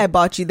that, I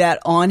bought you that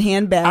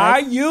on-hand bag. I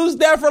used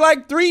that for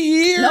like 3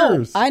 years.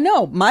 No, I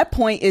know. My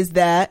point is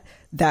that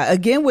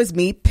again was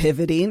me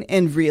pivoting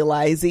and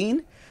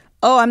realizing,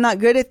 oh, I'm not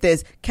good at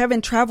this.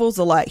 Kevin travels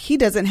a lot. He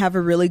doesn't have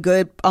a really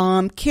good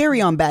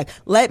carry-on bag.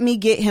 Let me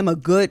get him a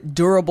good,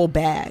 durable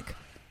bag.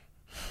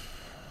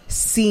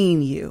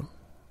 Seeing you.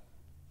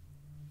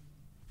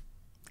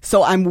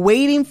 So I'm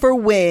waiting for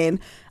when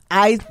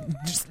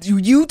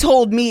you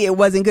told me it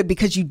wasn't good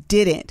because you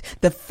didn't.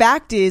 The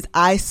fact is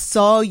I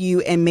saw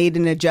you and made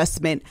an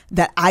adjustment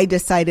that I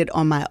decided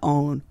on my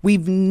own.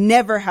 We've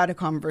never had a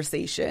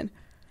conversation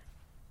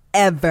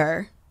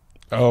ever.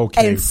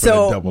 Okay. And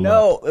so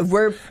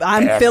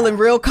I'm feeling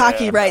real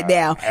cocky right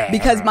now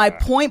because my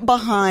point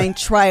behind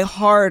try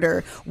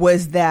harder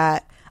was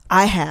that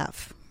I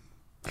have.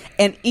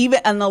 And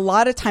a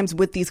lot of times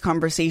with these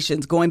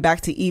conversations, going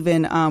back to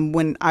even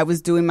when I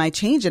was doing my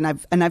change, and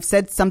I've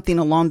said something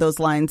along those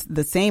lines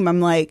the same.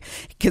 I'm like,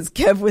 because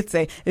Kev would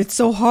say, it's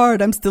so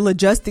hard. I'm still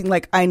adjusting.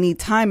 Like, I need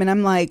time. And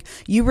I'm like,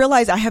 you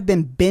realize I have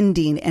been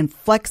bending and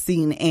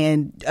flexing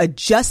and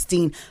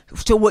adjusting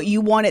to what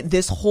you wanted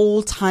this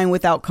whole time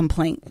without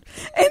complaint.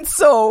 And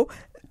so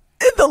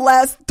in the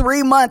last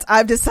 3 months,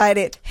 I've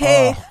decided,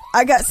 hey,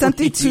 I got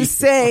something to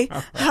say.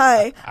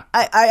 Hi,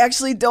 I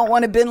actually don't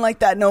want to bend like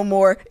that no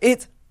more.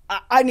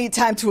 I need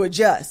time to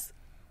adjust.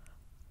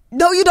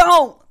 No, you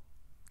don't.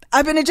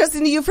 I've been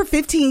adjusting to you for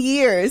 15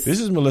 years. This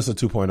is Melissa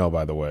 2.0,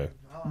 by the way.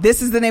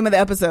 This is the name of the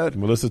episode.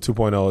 Melissa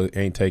 2.0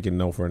 ain't taking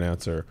no for an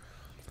answer.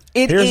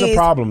 Here's the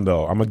problem,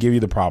 though. I'm going to give you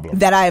the problem.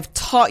 That I have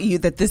taught you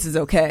that this is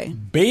okay.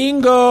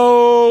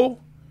 Bingo.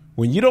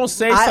 When you don't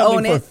say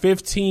something for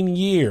 15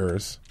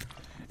 years...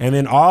 and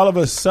then all of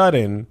a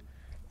sudden,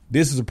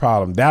 this is a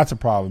problem. That's a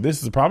problem.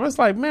 This is a problem. It's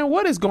like, man,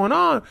 what is going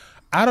on?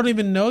 I don't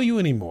even know you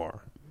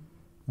anymore.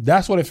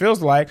 That's what it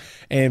feels like.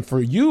 And for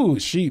you,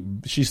 she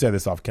said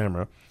this off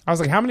camera. I was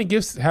like, how many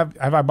gifts have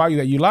I bought you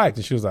that you liked?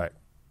 And she was like,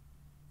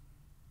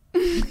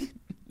 I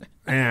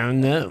don't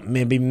know,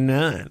 maybe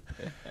none.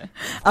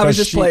 I was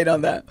just playing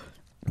on that.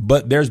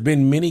 But there's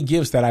been many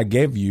gifts that I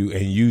gave you,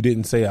 and you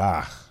didn't say,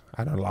 I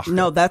don't like it.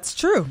 No, that's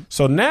true.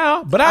 So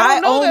now, but I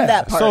don't know own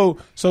that part.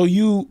 So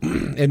you,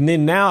 and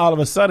then now all of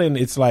a sudden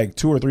it's like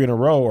 2 or 3 in a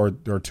row, or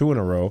 2 in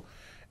a row,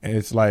 and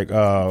it's like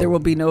there will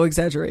be no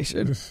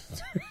exaggeration.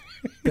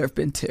 There have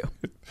been 2.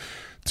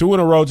 2 in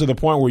a row to the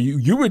point where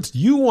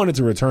you wanted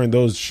to return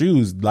those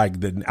shoes like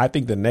I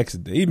think the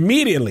next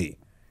immediately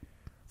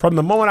from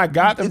the moment I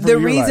got them. The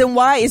reason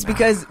why is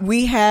because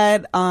we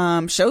had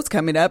shows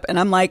coming up, and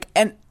I'm like,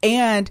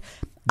 and.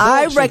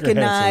 I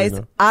recognize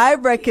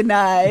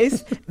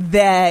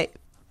that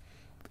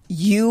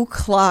you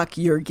clock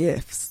your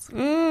gifts.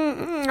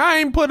 I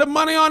ain't put the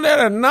money on there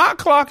to not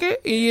clock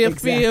it. You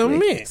feel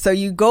me? So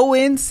you go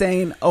in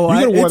saying, "Oh,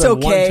 it's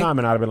okay." One time,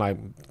 and I'd have been like,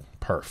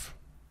 "Perf."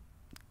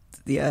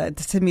 Yeah,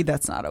 to me,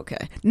 that's not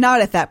okay.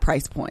 Not at that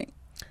price point.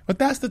 But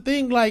that's the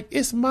thing. Like,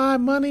 it's my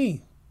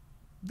money.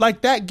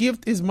 Like, that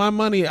gift is my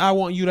money. I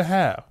want you to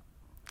have.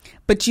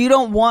 But you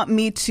don't want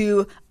me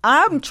to.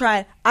 I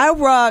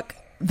rock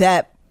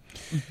that.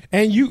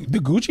 And the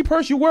Gucci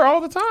purse you wear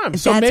all the time.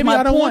 So maybe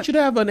I don't want you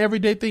to have an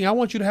everyday thing. I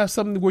want you to have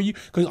something where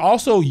because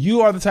also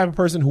you are the type of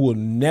person who will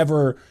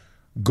never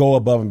go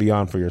above and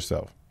beyond for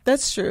yourself.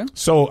 That's true.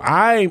 So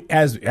I,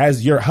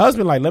 as your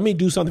husband, like, let me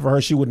do something for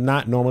her she would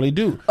not normally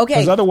do. Okay.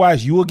 Because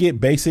otherwise you will get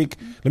basic,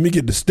 let me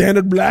get the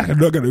standard black and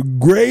look at a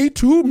gray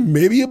too,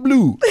 maybe a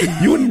blue.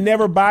 You would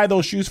never buy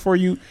those shoes for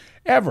you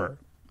ever.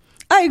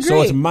 I agree.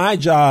 So it's my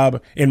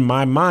job in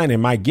my mind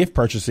and my gift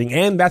purchasing,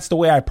 and that's the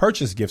way I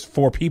purchase gifts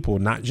for people,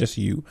 not just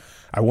you.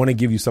 I want to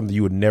give you something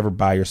you would never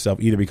buy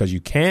yourself, either because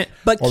you can't,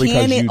 but or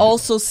can because it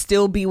also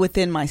still be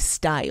within my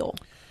style?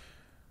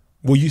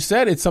 Well, you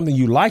said it's something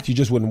you liked, you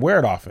just wouldn't wear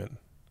it often.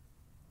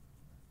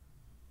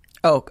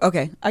 Oh,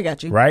 okay, I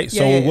got you. Right,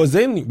 so it was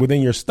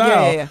within your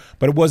style,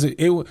 but it wasn't.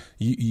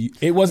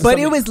 It wasn't. But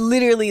it was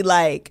literally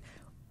like,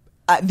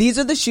 these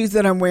are the shoes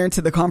that I'm wearing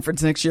to the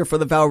conference next year for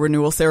the vow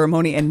renewal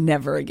ceremony, and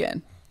never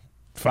again.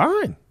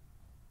 Fine.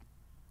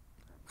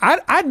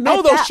 I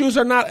know those shoes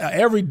are not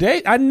every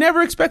day. I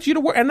never expect you to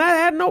wear, and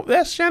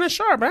that's Shannon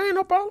Sharp. I ain't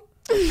no problem.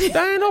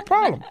 That ain't no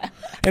problem.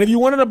 And if you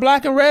wanted a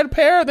black and red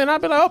pair, then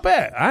I'd be like, oh,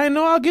 bet. I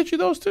know I'll get you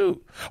those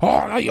too.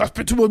 Oh, no, you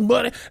spent too much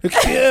money.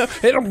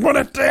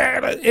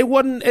 It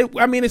wasn't,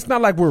 I mean, it's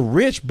not like we're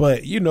rich,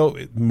 but, you know,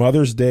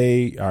 Mother's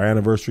Day, our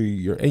anniversary,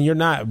 you're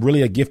not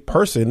really a gift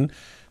person.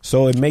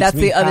 So it makes that's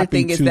me the other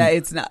happy thing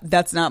is that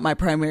that's not my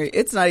primary.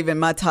 It's not even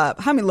my top.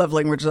 How many love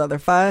languages are there?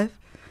 5?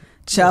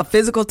 Child,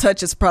 physical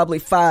touch is probably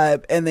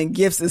 5, and then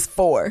gifts is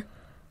 4.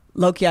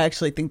 Loki, I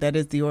actually think that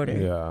is the order.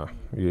 Yeah,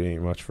 you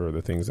ain't much for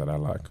the things that I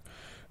like.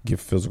 Give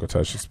physical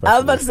touch, especially. I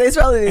was about to say it's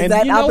probably the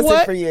exact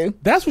opposite for you.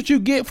 That's what you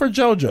get for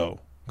JoJo.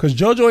 Because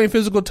JoJo ain't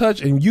physical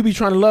touch, and you be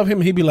trying to love him,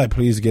 and he be like,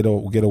 please get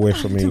away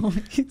from me.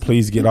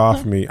 Please get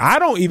off me. I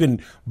don't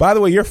even, by the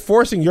way, you're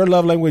forcing your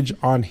love language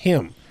on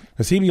him.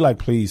 Because he be like,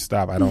 please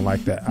stop. I don't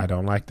like that. I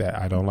don't like that.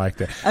 I don't like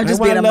that. I'm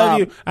just being a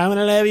mom. I want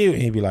to love you.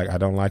 And he'd be like, I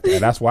don't like that.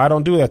 That's why I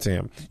don't do that to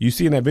him. You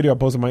see in that video I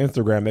posted on my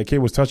Instagram, that kid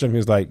was touching him. He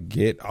was like,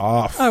 get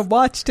off. I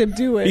watched him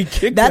do it. He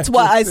kicked That's that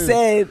why I too.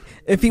 said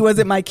if he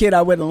wasn't my kid,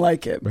 I wouldn't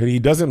like him. But he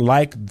doesn't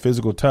like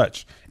physical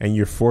touch, and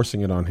you're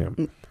forcing it on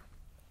him.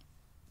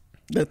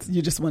 That's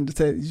you just wanted to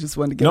say. You just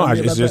wanted to get. No, on me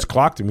it's about just that.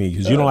 clocked to me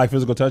because you don't like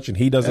physical touch, and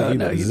he doesn't either.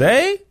 no,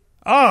 Zay?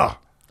 I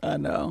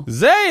know.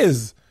 Zay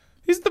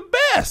he's the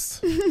best.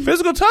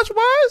 Physical touch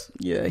wise?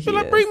 Yeah, he Feel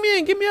like is. bring me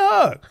in, give me a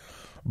hug.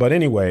 But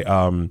anyway,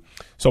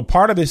 so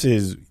part of this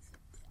is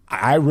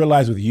I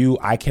realize with you,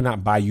 I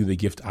cannot buy you the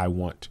gift I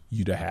want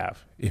you to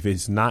have. If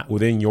it's not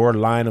within your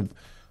line of,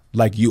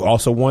 like, you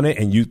also want it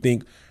and you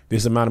think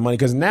this amount of money,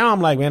 because now I'm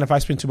like, man, if I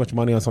spend too much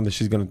money on something,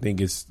 she's going to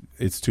think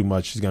it's too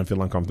much. She's going to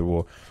feel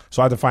uncomfortable.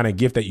 So I have to find a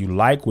gift that you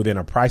like within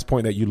a price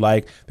point that you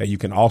like, that you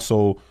can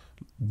also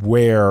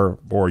wear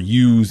or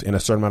use in a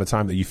certain amount of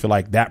time, that you feel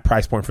like that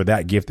price point for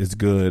that gift is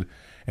good.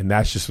 And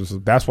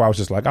that's why I was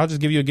just like, I'll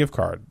just give you a gift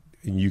card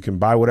and you can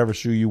buy whatever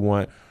shoe you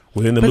want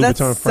within the Louis Vuitton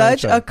That's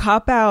franchise. such a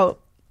cop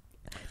out.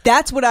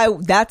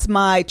 That's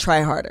my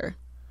try harder.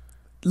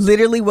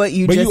 Literally what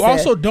you but just you said.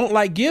 also don't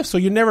like gifts, so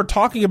you're never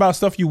talking about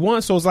stuff you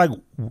want. So it's like,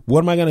 what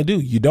am I going to do?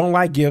 You don't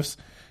like gifts.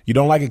 You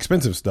don't like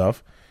expensive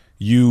stuff.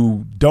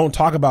 You don't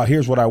talk about,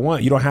 here's what I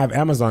want. You don't have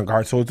Amazon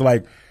cards. So it's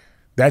like,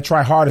 that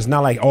try hard is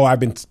not like, oh, I've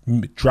been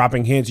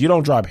dropping hints. You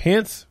don't drop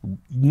hints.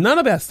 None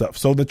of that stuff.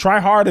 So the try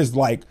hard is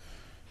like,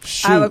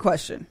 shoot. I have a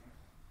question.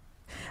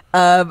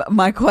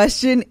 My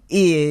question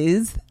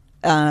is,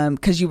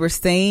 because you were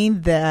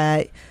saying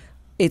that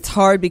it's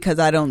hard because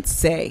I don't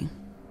say,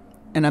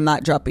 and I'm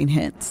not dropping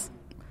hints.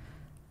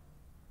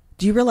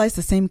 Do you realize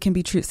the same can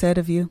be said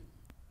of you?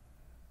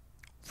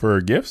 For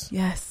gifts?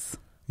 Yes.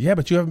 Yeah,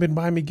 but you haven't been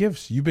buying me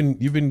gifts. You've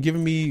been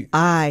giving me.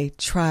 I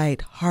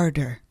tried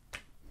harder.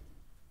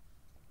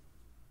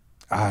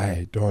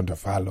 I don't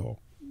follow.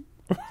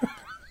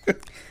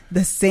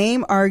 The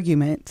same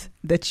argument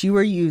that you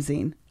are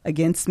using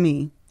against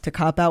me to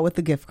cop out with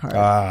the gift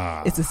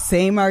card. It's the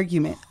same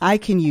argument I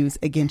can use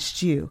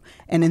against you.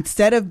 And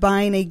instead of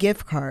buying a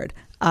gift card,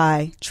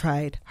 I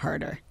tried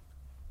harder.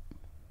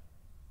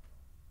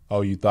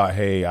 Oh, you thought,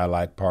 hey, I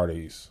like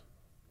parties.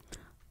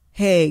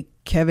 Hey,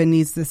 Kevin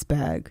needs this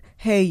bag.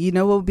 Hey, you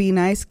know what would be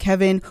nice?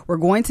 Kevin, we're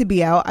going to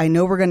be out. I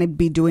know we're going to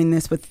be doing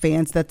this with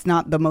fans. That's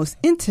not the most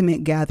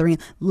intimate gathering.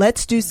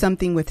 Let's do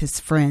something with his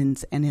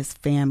friends and his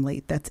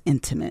family that's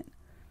intimate.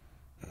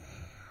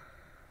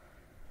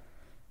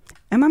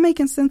 Am I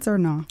making sense or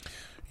no?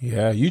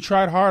 Yeah, you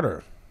tried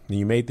harder and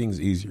you made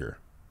things easier.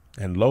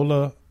 And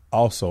Lola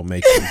also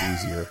makes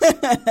things easier.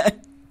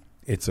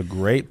 It's a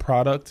great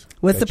product.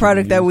 What's the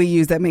product that we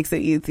use that makes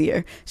it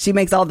easier? She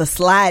makes all the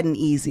sliding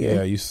easier.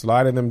 Yeah, you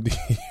sliding them,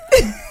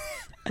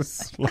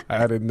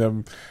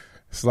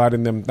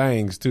 sliding them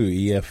things too.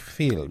 You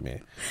feel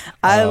me?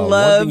 I One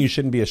love. thing you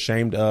shouldn't be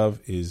ashamed of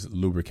is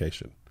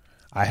lubrication.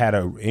 I had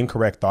an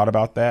incorrect thought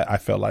about that. I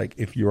felt like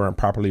if you aren't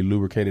properly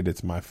lubricated,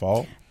 it's my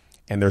fault.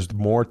 And there's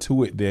more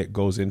to it that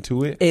goes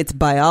into it. It's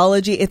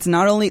biology. It's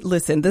not only,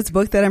 listen, this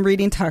book that I'm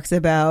reading talks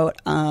about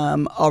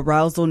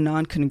arousal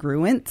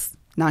non-concurrence.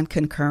 I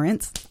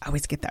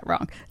always get that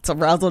wrong. It's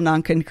arousal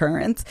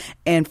non-concurrence.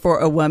 And for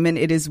a woman,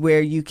 it is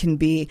where you can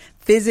be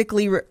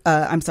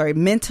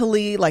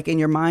mentally, like in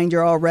your mind,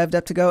 you're all revved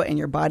up to go and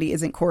your body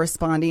isn't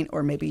corresponding,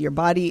 or maybe your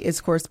body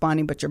is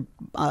corresponding, but your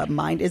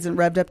mind isn't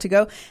revved up to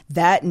go.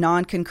 That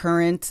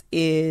non-concurrence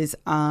is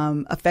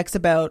affects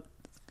about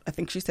I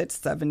think she said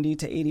 70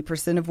 to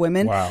 80% of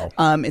women. Wow.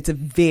 It's a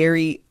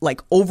very,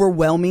 like,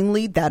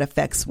 overwhelmingly that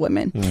affects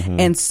women. Mm-hmm.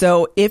 And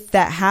so if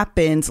that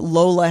happens,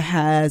 Lola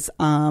has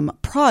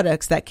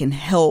products that can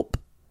help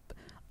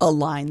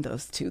align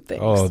those two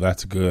things. Oh,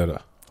 that's good.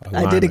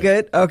 I did it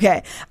good?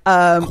 Okay.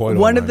 One of the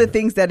alignment.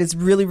 things that is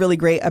really, really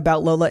great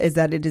about Lola is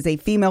that it is a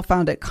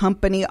female-founded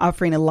company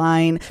offering a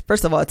line.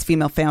 First of all, it's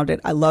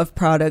female-founded. I love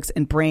products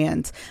and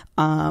brands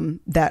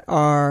that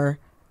are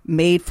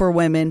made for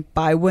women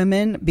by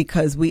women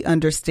because we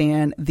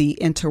understand the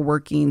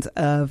interworkings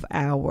of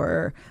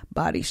our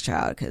bodies,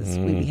 child, because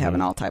we be having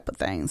all type of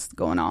things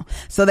going on.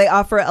 So they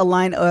offer a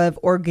line of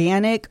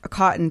organic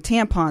cotton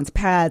tampons,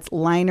 pads,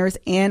 liners,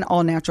 and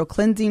all natural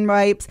cleansing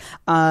wipes.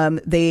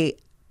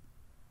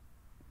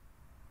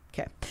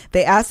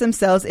 They ask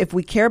themselves, if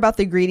we care about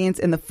the ingredients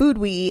in the food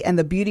we eat and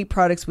the beauty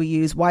products we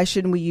use, why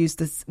shouldn't we use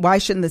this? Why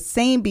shouldn't the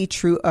same be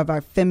true of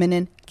our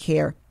feminine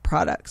care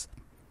products?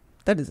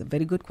 That is a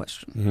very good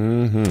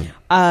question.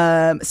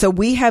 So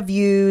we have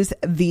used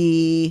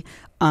the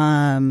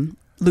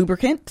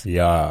lubricant.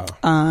 Yeah.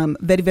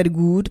 Very, very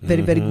good.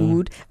 Very, very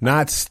good.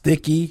 Not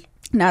sticky.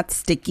 Not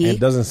sticky. It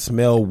doesn't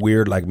smell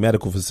weird like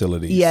medical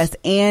facilities. Yes,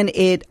 and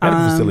it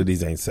Medical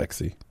facilities ain't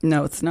sexy.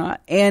 No, it's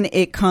not. And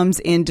it comes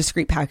in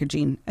discreet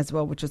packaging as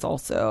well, which is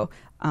also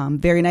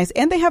very nice.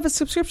 And they have a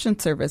subscription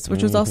service,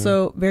 which is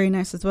also very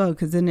nice as well,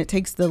 because then it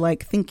takes the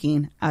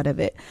thinking out of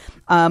it.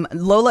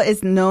 Lola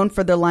is known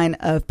for their line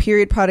of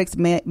period products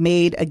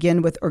made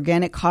again with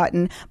organic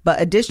cotton, but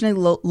additionally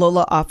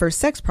Lola offers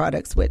sex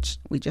products, which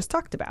we just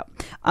talked about.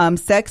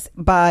 Sex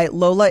by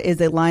Lola is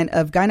a line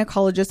of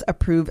gynecologist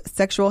approved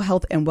sexual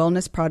health and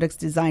wellness products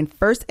designed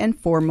first and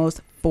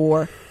foremost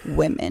for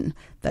women.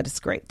 That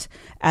is great.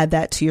 Add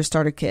that to your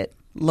starter kit.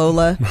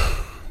 Lola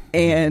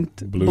and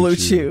Blue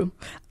Chew.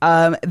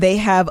 They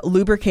have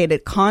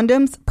lubricated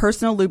condoms,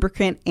 personal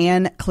lubricant,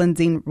 and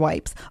cleansing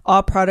wipes.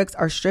 All products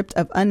are stripped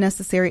of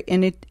unnecessary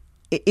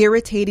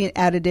irritating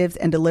additives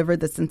and deliver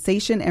the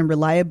sensation and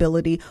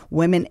reliability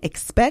women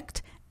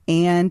expect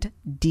and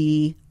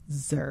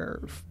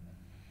deserve.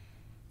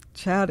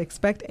 Child,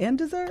 expect and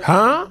deserve?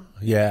 Huh?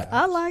 Yeah.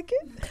 I like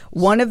it.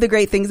 One of the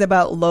great things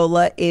about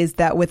Lola is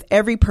that with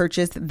every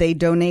purchase, they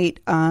donate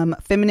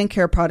feminine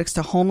care products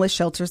to homeless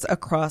shelters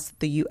across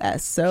the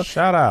U.S. So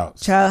Shout out.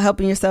 child,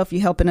 helping yourself,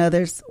 you helping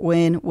others,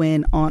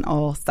 win on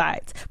all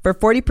sides. For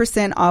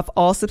 40% off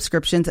all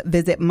subscriptions,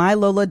 visit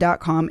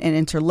mylola.com and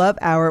enter Love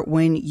Hour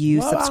when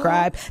you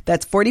subscribe.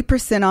 That's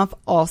 40% off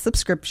all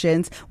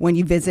subscriptions when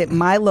you visit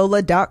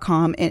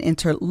mylola.com and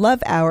enter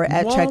Love Hour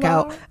at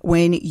checkout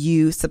when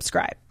you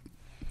subscribe.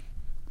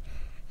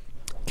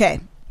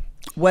 Okay.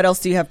 What else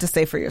do you have to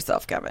say for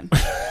yourself, Kevin?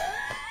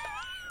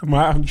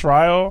 My on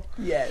trial?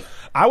 Yes.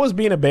 I was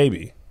being a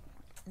baby.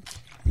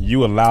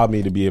 You allowed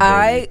me to be a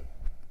baby.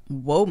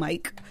 Whoa,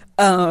 Mike.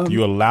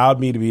 You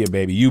allowed me to be a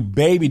baby. You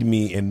babied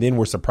me and then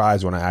were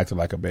surprised when I acted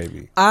like a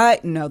baby.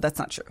 No, that's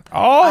not true.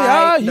 Oh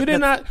yeah, you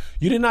did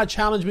not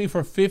challenge me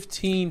for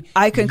 15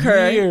 I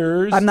concur.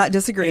 years. I'm not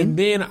disagreeing. And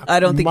then I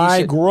don't think my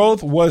you should.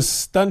 growth was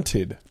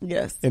stunted.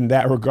 Yes. In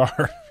that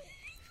regard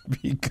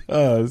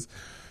because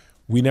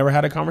we never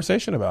had a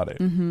conversation about it.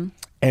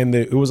 And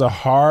it was a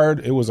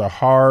hard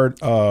realization.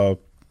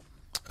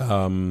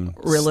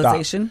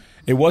 Stop.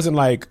 It wasn't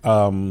like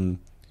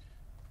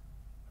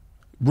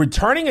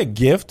returning a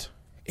gift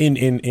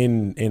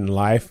in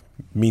life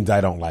means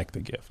I don't like the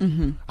gift.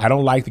 I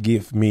don't like the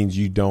gift means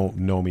you don't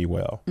know me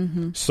well.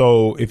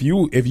 So if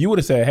you would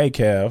have said, hey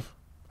Kev,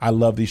 I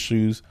love these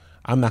shoes,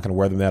 I'm not going to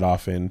wear them that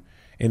often.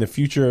 In the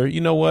future, you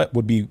know what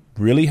would be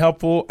really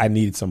helpful? I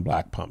need some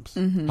black pumps.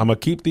 I'm going to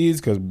keep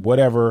these because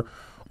whatever,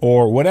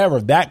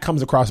 that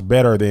comes across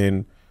better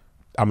than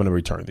I'm going to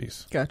return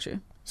these.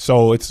 Gotcha.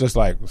 So it's just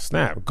like,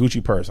 snap,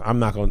 Gucci purse. I'm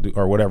not going to do,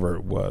 or whatever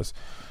it was.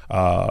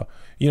 And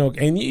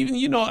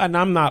even, and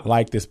I'm not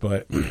like this,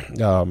 but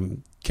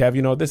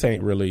Kev, this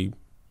ain't really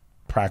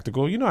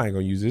practical. I ain't going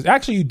to use this.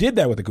 Actually, you did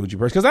that with the Gucci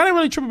purse because I didn't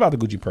really trip about the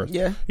Gucci purse.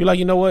 Yeah. You're like,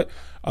 you know what?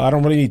 I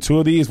don't really need two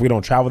of these. We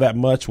don't travel that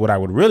much. What I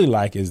would really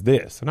like is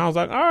this. And I was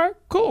like, all right,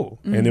 cool.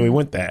 And then we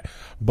went that.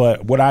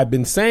 But what I've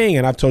been saying,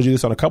 and I've told you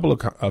this on a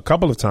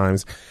couple of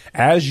times,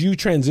 as you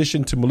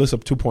transition to Melissa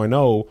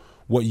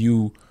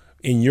 2.0,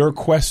 in your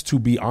quest to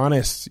be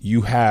honest,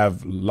 you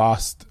have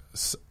lost.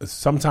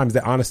 Sometimes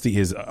the honesty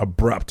is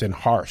abrupt and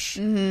harsh,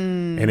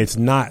 and it's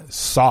not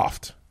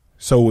soft.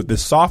 So with the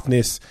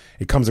softness,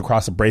 it comes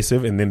across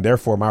abrasive, and then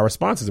therefore my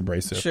response is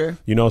abrasive. Sure.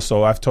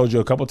 So I've told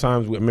you a couple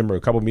times. I remember a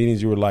couple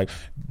meetings you were like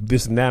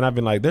this and that. And I've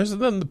been like, there's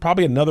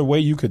probably another way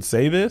you could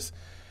say this,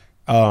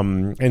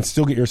 and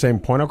still get your same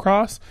point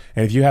across.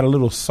 And if you had a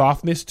little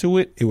softness to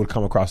it, it would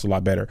come across a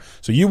lot better.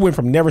 So you went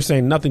from never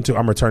saying nothing to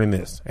I'm returning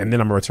this, and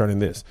then I'm returning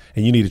this,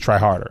 and you need to try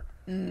harder.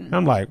 And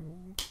I'm like,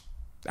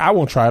 I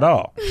won't try at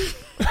all.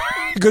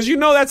 Because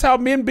that's how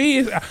men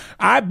be.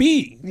 I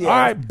be. Yeah.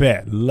 I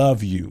bet.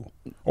 Love you.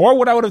 Or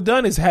what I would have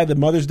done is had the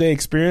Mother's Day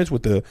experience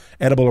with the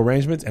edible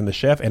arrangements and the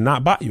chef and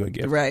not bought you a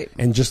gift. Right.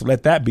 And just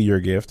let that be your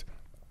gift.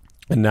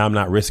 And now I'm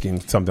not risking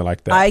something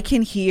like that. I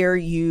can hear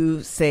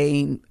you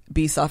saying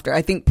be softer.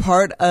 I think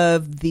part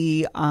of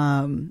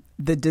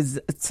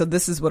so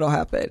this is what'll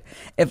happen.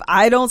 If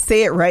I don't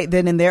say it right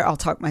then and there, I'll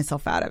talk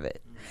myself out of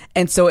it.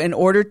 And so in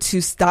order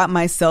to stop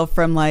myself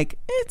from like,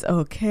 it's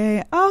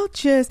okay, I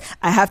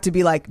have to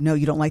be like, no,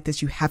 you don't like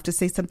this. You have to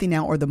say something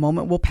now or the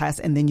moment will pass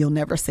and then you'll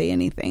never say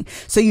anything.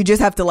 So you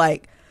just have to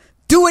like,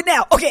 do it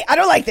now. Okay, I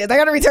don't like this. I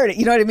got to return it.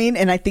 You know what I mean?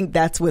 And I think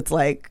that's what's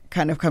like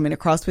kind of coming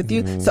across with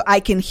you. So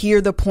I can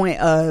hear the point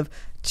of,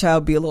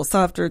 child, be a little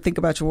softer. Think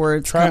about your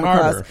words. Try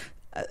harder.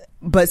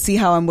 But see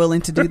how I'm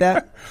willing to do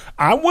that?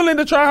 I'm willing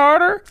to try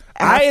harder.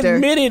 I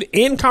admitted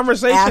in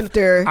conversation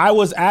I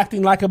was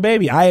acting like a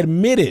baby. I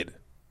admitted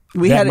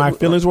that my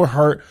feelings were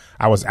hurt.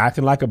 I was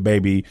acting like a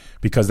baby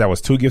because that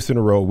was 2 gifts in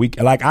a row.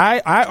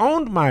 I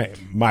owned my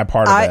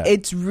part of that.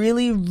 It's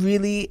really,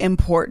 really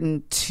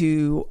important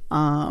to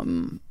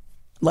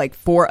like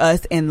for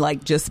us and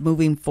like just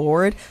moving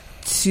forward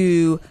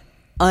to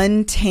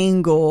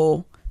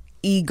untangle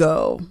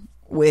ego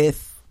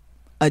with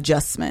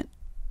adjustment.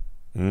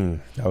 That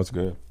was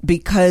good.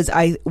 Because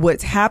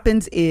what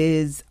happens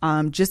is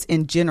just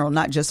in general,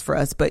 not just for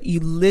us, but you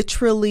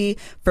literally,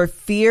 for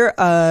fear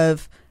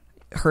of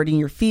hurting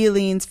your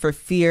feelings, for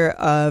fear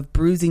of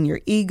bruising your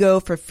ego,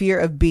 for fear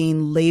of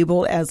being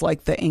labeled as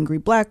like the angry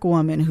black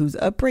woman who's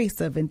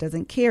abrasive and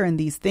doesn't care and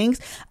these things,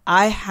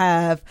 I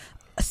have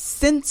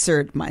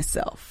censored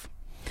myself.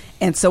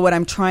 And so what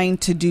I'm trying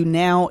to do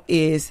now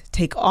is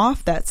take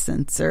off that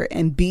censor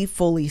and be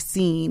fully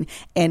seen.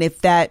 And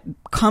if that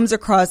comes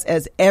across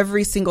as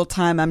every single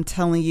time I'm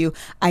telling you,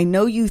 I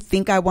know you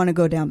think I want to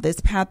go down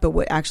this path, but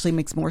what actually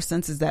makes more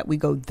sense is that we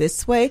go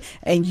this way,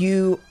 and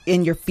you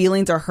and your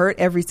feelings are hurt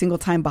every single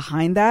time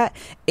behind that,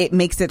 it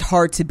makes it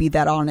hard to be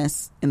that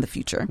honest in the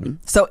future.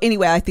 So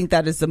anyway, I think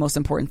that is the most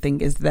important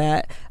thing, is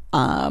that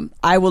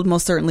I will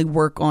most certainly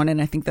work on,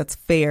 and I think that's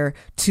fair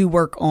to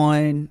work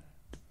on.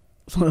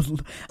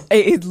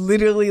 It's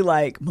literally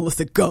like,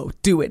 Melissa, go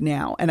do it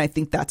now. And I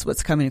think that's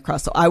what's coming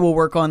across. So I will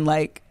work on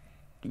like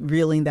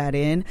reeling that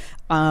in.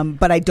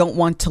 But I don't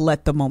want to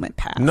let the moment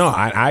pass. No,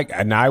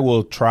 I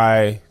will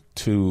try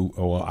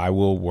to, I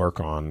will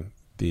work on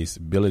this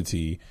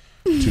ability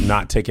to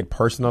not take it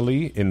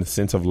personally, in the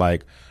sense of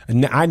like,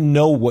 and I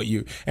know what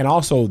you, and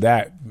also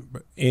that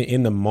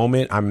in the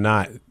moment,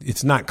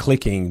 it's not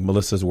clicking.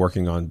 Melissa's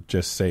working on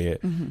just say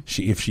it.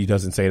 If she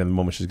doesn't say it in the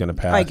moment, she's going to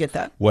pass. I get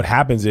that. What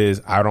happens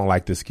is, I don't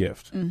like this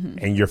gift.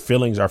 And your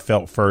feelings are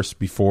felt first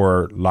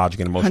before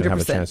logic and emotion 100%.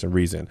 Have a chance and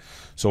reason.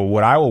 So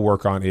what I will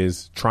work on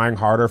is trying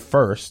harder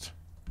first.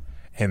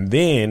 And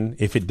then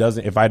if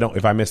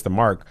I miss the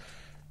mark,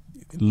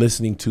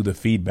 listening to the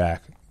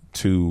feedback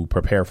to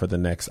prepare for the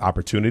next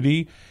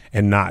opportunity,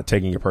 and not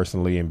taking it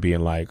personally and being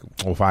like,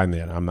 well, fine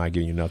then, I'm not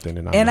giving you nothing.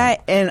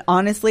 And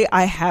honestly,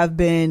 I have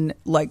been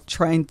like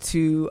trying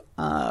to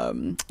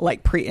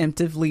like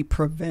preemptively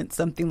prevent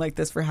something like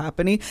this from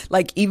happening.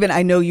 Like, even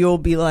I know you'll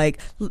be like,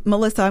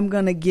 Melissa, I'm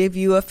going to give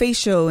you a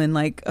facial and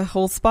like a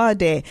whole spa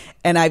day.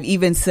 And I've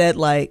even said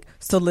like,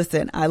 so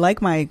listen, I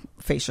like my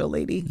facial,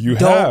 lady.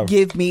 Don't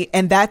give me,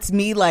 and that's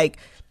me like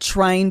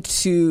trying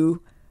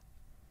to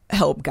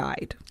help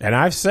guide. And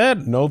I've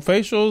said no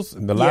facials.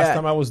 And the last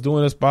time I was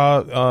doing a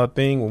spa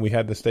thing, when we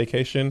had the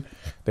staycation,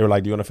 they were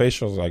like, do you want a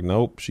facial? I was like,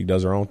 nope, she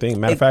does her own thing.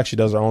 Matter of fact, she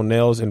does her own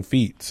nails and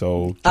feet.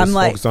 So just I'm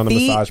like, focus on the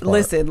massage part.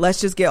 Listen, let's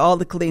just get all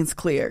the cleans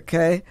clear,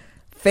 okay?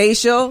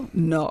 Facial,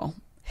 no.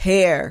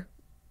 Hair,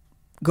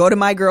 go to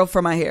my girl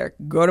for my hair.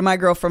 Go to my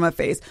girl for my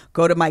face.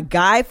 Go to my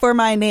guy for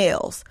my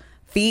nails.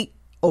 Feet,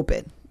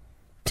 open.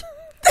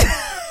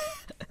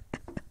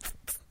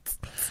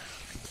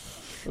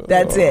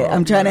 That's it.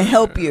 I'm trying to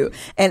help you.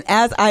 And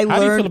as I learn, how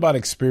do you feel about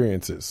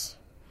experiences?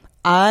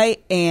 I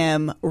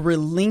am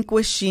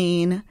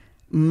relinquishing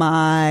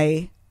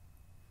my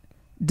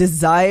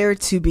desire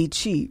to be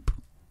cheap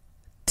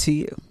to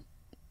you.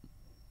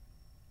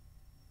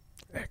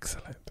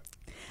 Excellent.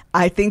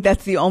 I think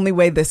that's the only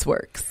way this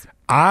works.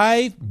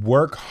 I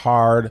work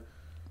hard.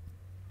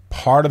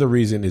 Part of the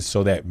reason is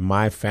so that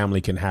my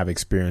family can have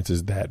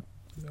experiences that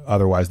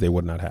otherwise they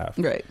would not have.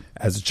 Right.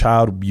 As a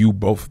child,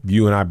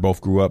 you and I both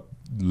grew up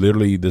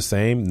literally the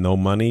same. No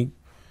money,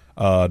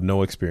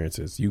 no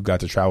experiences. You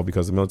got to travel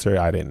because of the military.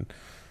 I didn't.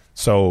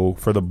 So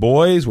for the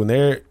boys, when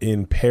they're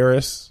in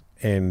Paris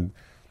and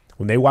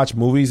when they watch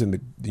movies and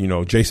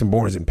Jason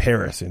Bourne's in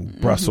Paris and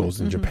Brussels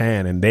and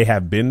Japan, and they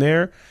have been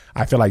there,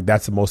 I feel like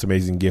that's the most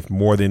amazing gift.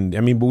 More than,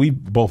 but we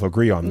both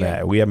agree on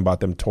that. We haven't bought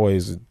them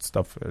toys and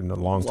stuff in a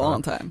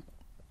long time.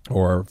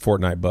 Or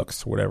Fortnite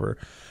bucks, whatever.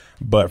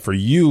 But for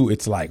you,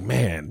 it's like,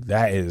 man,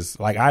 that is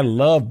like, I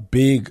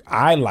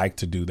like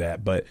to do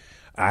that, but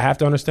I have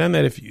to understand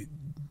that if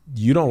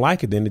you don't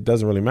like it, then it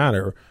doesn't really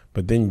matter.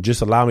 But then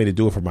just allow me to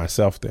do it for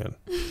myself then.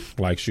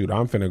 Like, shoot,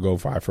 I'm finna go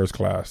fly first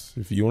class.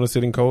 If you want to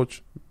sit in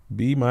coach,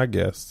 be my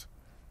guest.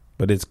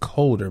 But it's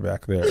colder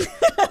back there.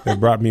 They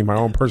brought me my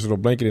own personal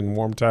blanket and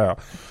warm towel.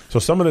 So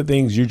some of the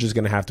things you're just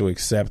going to have to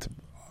accept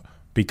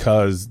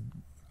because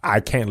I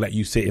can't let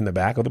you sit in the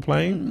back of the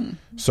plane.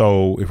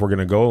 So if we're going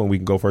to go and we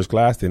can go first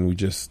class, then we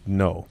just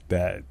know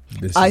that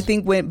this I is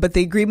think but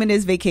the agreement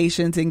is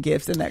vacations and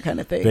gifts and that kind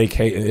of thing.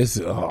 because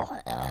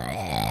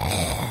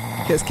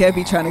Because Kev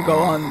be trying to go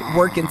on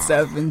work and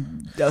stuff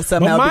and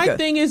somehow. But my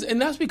thing is, and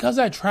that's because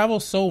I travel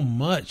so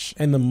much,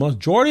 and the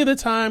majority of the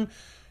time,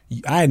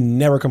 I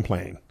never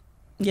complain.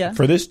 Yeah.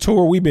 For this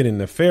tour, we've been in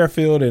the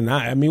Fairfield, and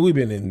I mean, we've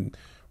been in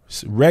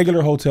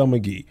regular Hotel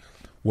McGee.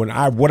 What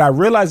I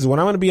realize is when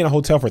I'm going to be in a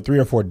hotel for 3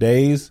 or 4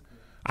 days,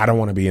 I don't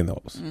want to be in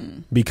those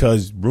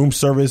because room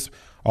service,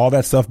 all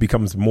that stuff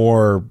becomes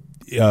more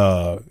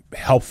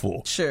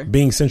helpful. Sure.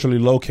 Being centrally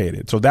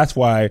located. So that's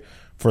why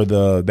for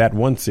that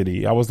one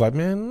city, I was like,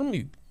 man, let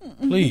me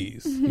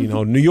please,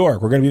 New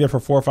York, we're going to be there for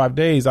 4 or 5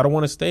 days. I don't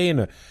want to stay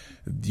in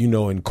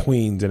in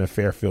Queens and a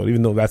Fairfield,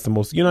 even though that's the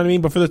most, you know what I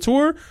mean? But for the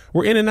tour,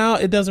 we're in and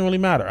out. It doesn't really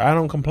matter. I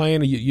don't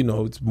complain.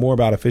 It's more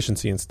about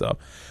efficiency and stuff.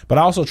 But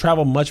I also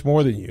travel much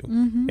more than you.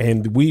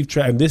 And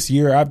and this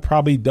year I've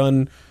probably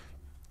done,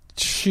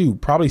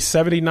 probably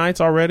 70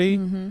 nights already.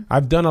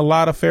 I've done a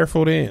lot of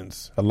Fairfield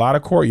Inns, a lot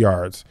of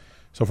Courtyards.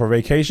 So for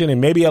vacation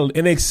and maybe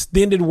an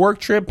extended work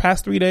trip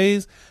past 3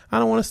 days, I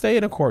don't want to stay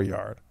in a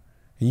Courtyard.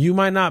 You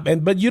might not,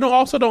 but you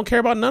also don't care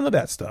about none of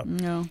that stuff.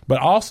 No. But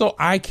also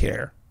I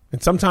care.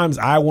 And sometimes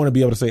I want to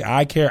be able to say,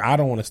 I care. I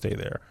don't want to stay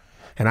there.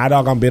 And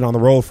I've been on the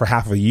road for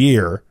half a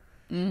year.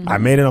 I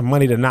made enough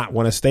money to not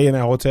want to stay in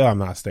that hotel. I'm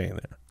not staying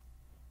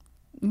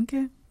there.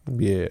 Okay.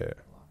 Yeah.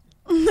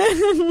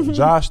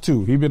 Josh,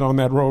 too. He been on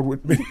that road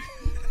with me.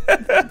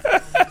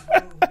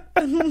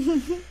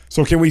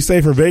 So can we say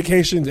for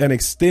vacations and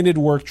extended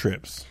work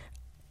trips?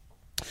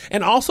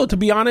 And also, to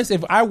be honest,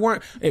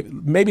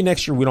 maybe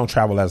next year we don't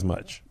travel as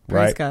much,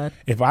 Praise right? God.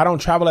 If I don't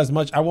travel as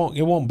much, it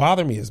won't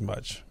bother me as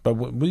much. But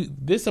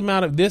this year,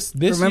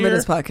 Remember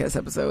this podcast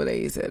episode that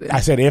you said it. I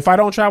said if I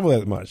don't travel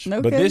as much.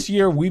 Okay. But this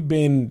year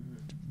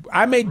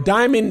I made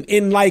Diamond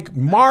in like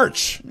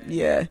March.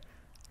 Yeah.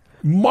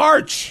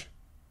 March.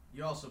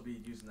 You also be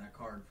using that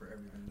card for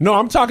everything. No,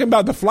 I'm talking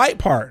about the flight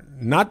part,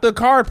 not the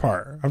card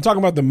part. I'm talking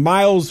about the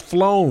miles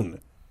flown.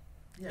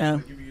 Yeah, Oh.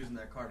 but you be using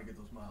that card to get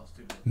those miles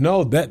too.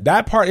 No,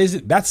 that part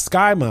that's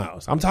Sky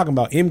Miles. I'm talking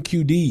about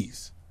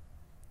MQDs.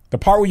 The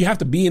part where you have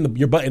to be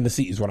your butt in the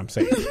seat is what I'm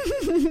saying.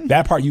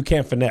 That part you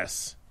can't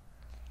finesse.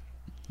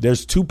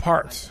 There's 2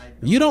 parts.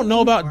 You don't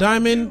know about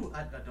Diamond?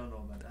 I don't know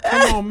about that.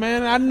 Come on,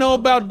 man. I know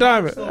about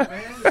Diamond. So, man,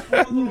 it's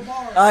one little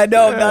bar. I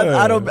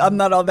know. I'm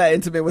not all that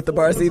intimate with the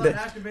bars It's not either.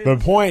 activated.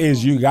 The point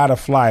is you got to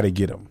fly to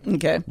get them.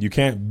 Okay. You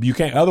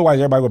can't, otherwise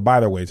everybody would buy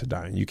their way to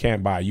Diamond. You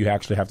can't buy. You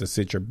actually have to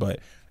sit your butt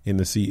in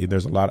the seat.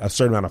 There's a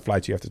certain amount of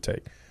flights you have to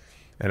take.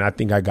 And I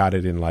think I got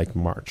it in like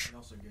March. You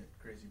also get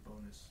crazy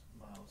bonus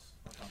miles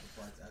on top of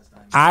flights as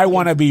Diamond. I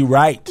want to be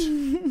right.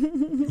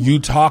 You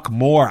talk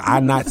more.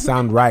 I not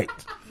sound right.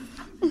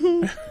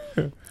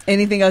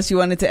 Anything else you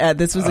wanted to add?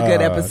 This was a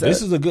good episode.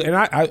 This is a good, and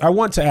I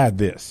want to add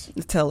this.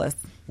 Tell us.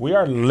 We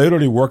are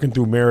literally working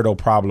through marital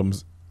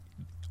problems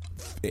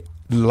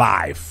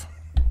live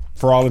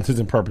for all intents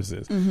and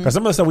purposes. Because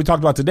some of the stuff we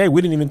talked about today,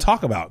 we didn't even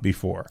talk about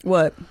before.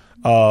 What?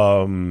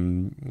 Well, I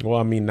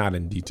mean, not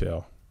in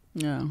detail.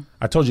 No.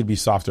 I told you to be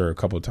softer a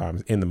couple of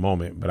times in the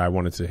moment, but I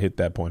wanted to hit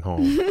that point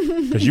home.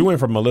 Because you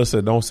went from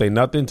Melissa, don't say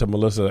nothing, to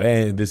Melissa,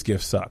 and this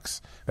gift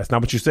sucks. That's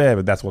not what you said,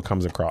 but that's what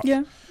comes across.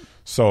 Yeah.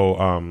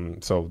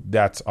 So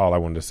that's all I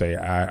wanted to say.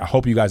 I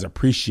hope you guys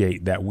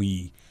appreciate that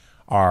we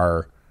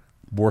are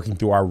working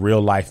through our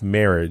real life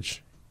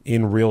marriage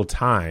in real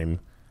time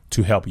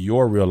to help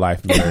your real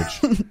life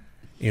marriage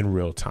in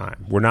real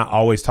time. We're not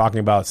always talking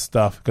about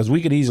stuff because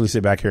we could easily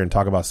sit back here and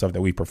talk about stuff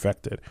that we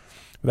perfected.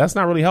 But that's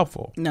not really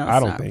helpful. No, I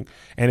don't not. think.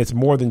 And it's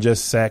more than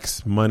just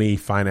sex, money,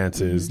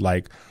 finances.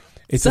 Like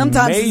it's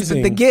Sometimes amazing.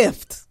 it's the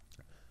gift.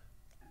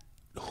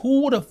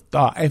 Who would have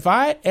thought if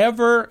I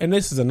ever, and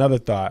this is another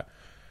thought,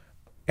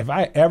 if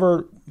I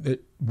ever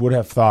would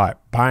have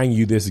thought buying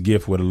you this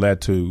gift would have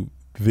led to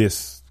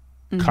this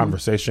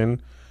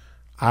conversation,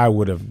 I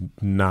would have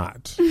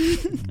not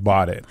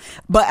bought it.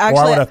 But Or I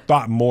actually, would have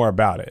thought more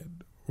about it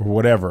or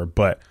whatever.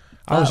 But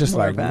I was just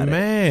more like, about it.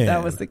 man.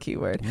 That was the key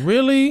word.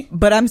 Really?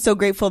 But I'm so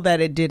grateful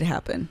that it did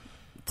happen,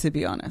 to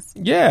be honest.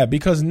 Yeah,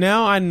 because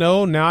now I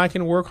know, now I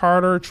can work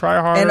harder, try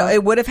harder. And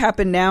it would have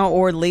happened now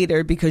or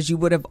later because you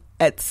would have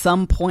at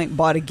some point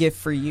bought a gift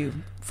for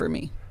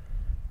me.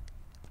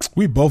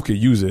 We both could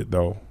use it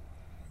though.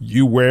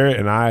 You wear it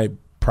and I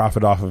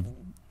profit off of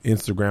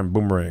Instagram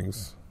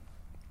boomerangs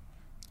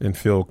and I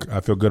feel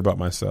good about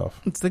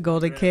myself. It's the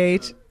golden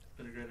cage.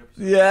 Been a great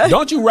episode. Yeah.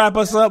 Don't you wrap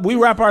us up. We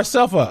wrap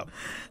ourselves up.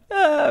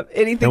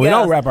 Anything And we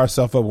else? don't wrap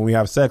ourselves up when we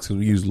have sex because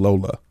we use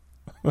Lola.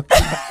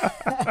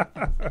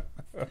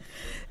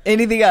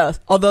 Anything else?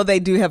 Although they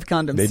do have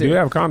condoms They too. do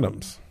have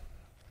condoms.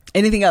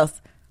 Anything else?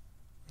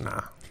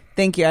 Nah.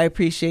 Thank you. I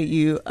appreciate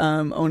you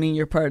owning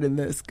your part in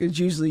this because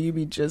usually you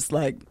be just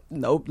like,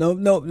 nope. Let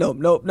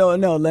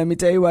me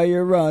tell you why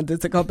you're wrong.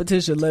 It's a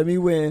competition. Let me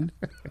win.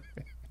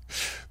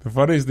 The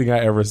funniest thing I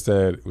ever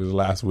said was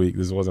last week.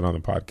 This wasn't on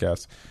the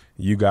podcast.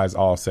 You guys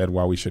all said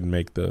why we shouldn't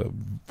make the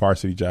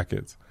varsity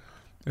jackets.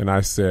 And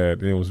I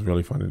said, and it was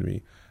really funny to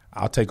me,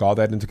 I'll take all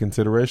that into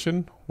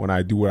consideration when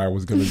I do what I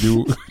was going to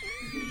do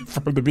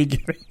from the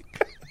beginning.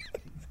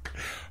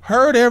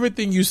 Heard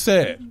everything you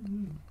said.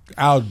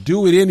 I'll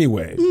do it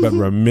anyway, but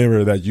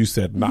remember that you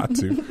said not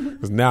to,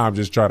 because now I'm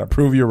just trying to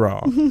prove you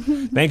wrong.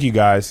 Thank you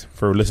guys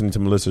for listening to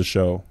Melissa's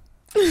show.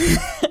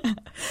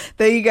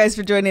 Thank you guys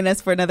for joining us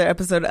for another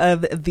episode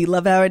of The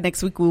Love Hour.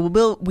 Next week,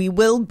 we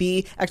will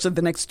be, actually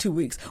the next 2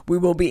 weeks, we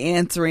will be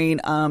answering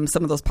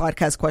some of those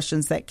podcast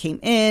questions that came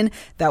in.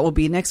 That will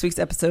be next week's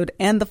episode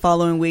and the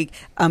following week.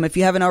 If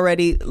you haven't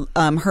already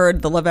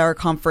heard, the Love Hour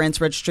conference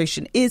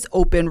registration is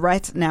open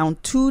right now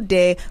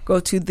today. Go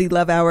to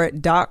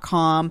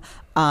thelovehour.com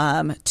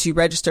to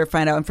register,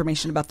 find out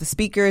information about the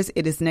speakers.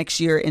 It is next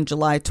year in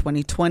July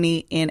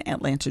 2020 in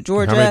Atlanta,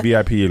 Georgia. How many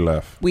VIP you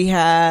left? We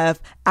have,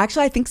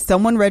 actually, I think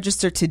someone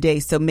registered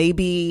today, so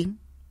maybe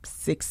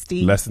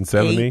 60. Less than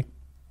 70?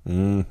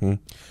 Mm-hmm.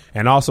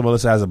 And also,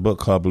 Melissa has a book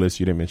club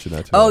list. You didn't mention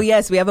that today. Oh,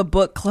 yes. We have a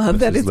book club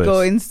that is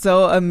going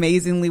so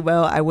amazingly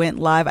well. I went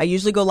live. I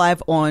usually go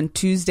live on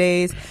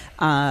Tuesdays.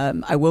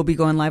 I will be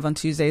going live on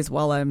Tuesdays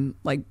while I'm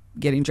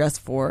getting dressed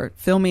for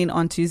filming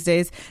on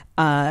Tuesdays.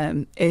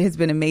 It has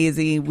been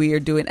amazing. We are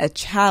doing a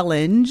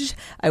challenge.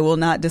 I will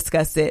not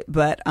discuss it,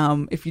 but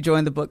if you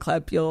join the book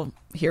club, you'll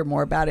hear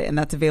more about it. And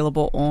that's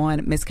available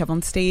on Miss Kev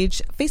on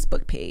Stage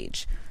Facebook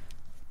page.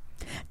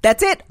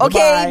 That's it.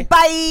 Okay.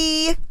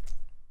 Bye.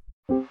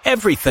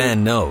 Every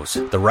fan knows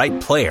the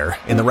right player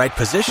in the right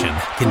position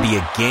can be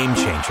a game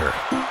changer.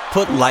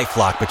 Put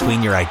LifeLock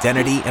between your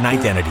identity and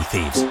identity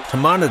thieves to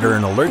monitor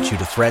and alert you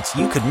to threats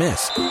you could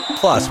miss.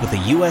 Plus, with a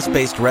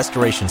U.S.-based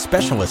restoration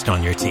specialist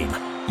on your team,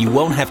 you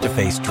won't have to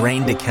face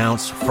drained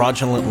accounts,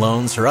 fraudulent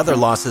loans, or other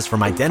losses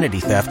from identity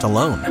theft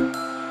alone.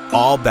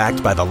 All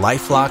backed by the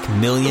LifeLock $1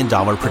 Million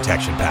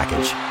Protection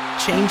Package.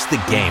 Change the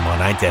game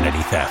on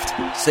identity theft.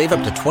 Save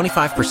up to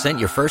 25%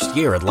 your first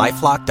year at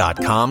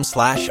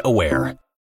LifeLock.com/aware.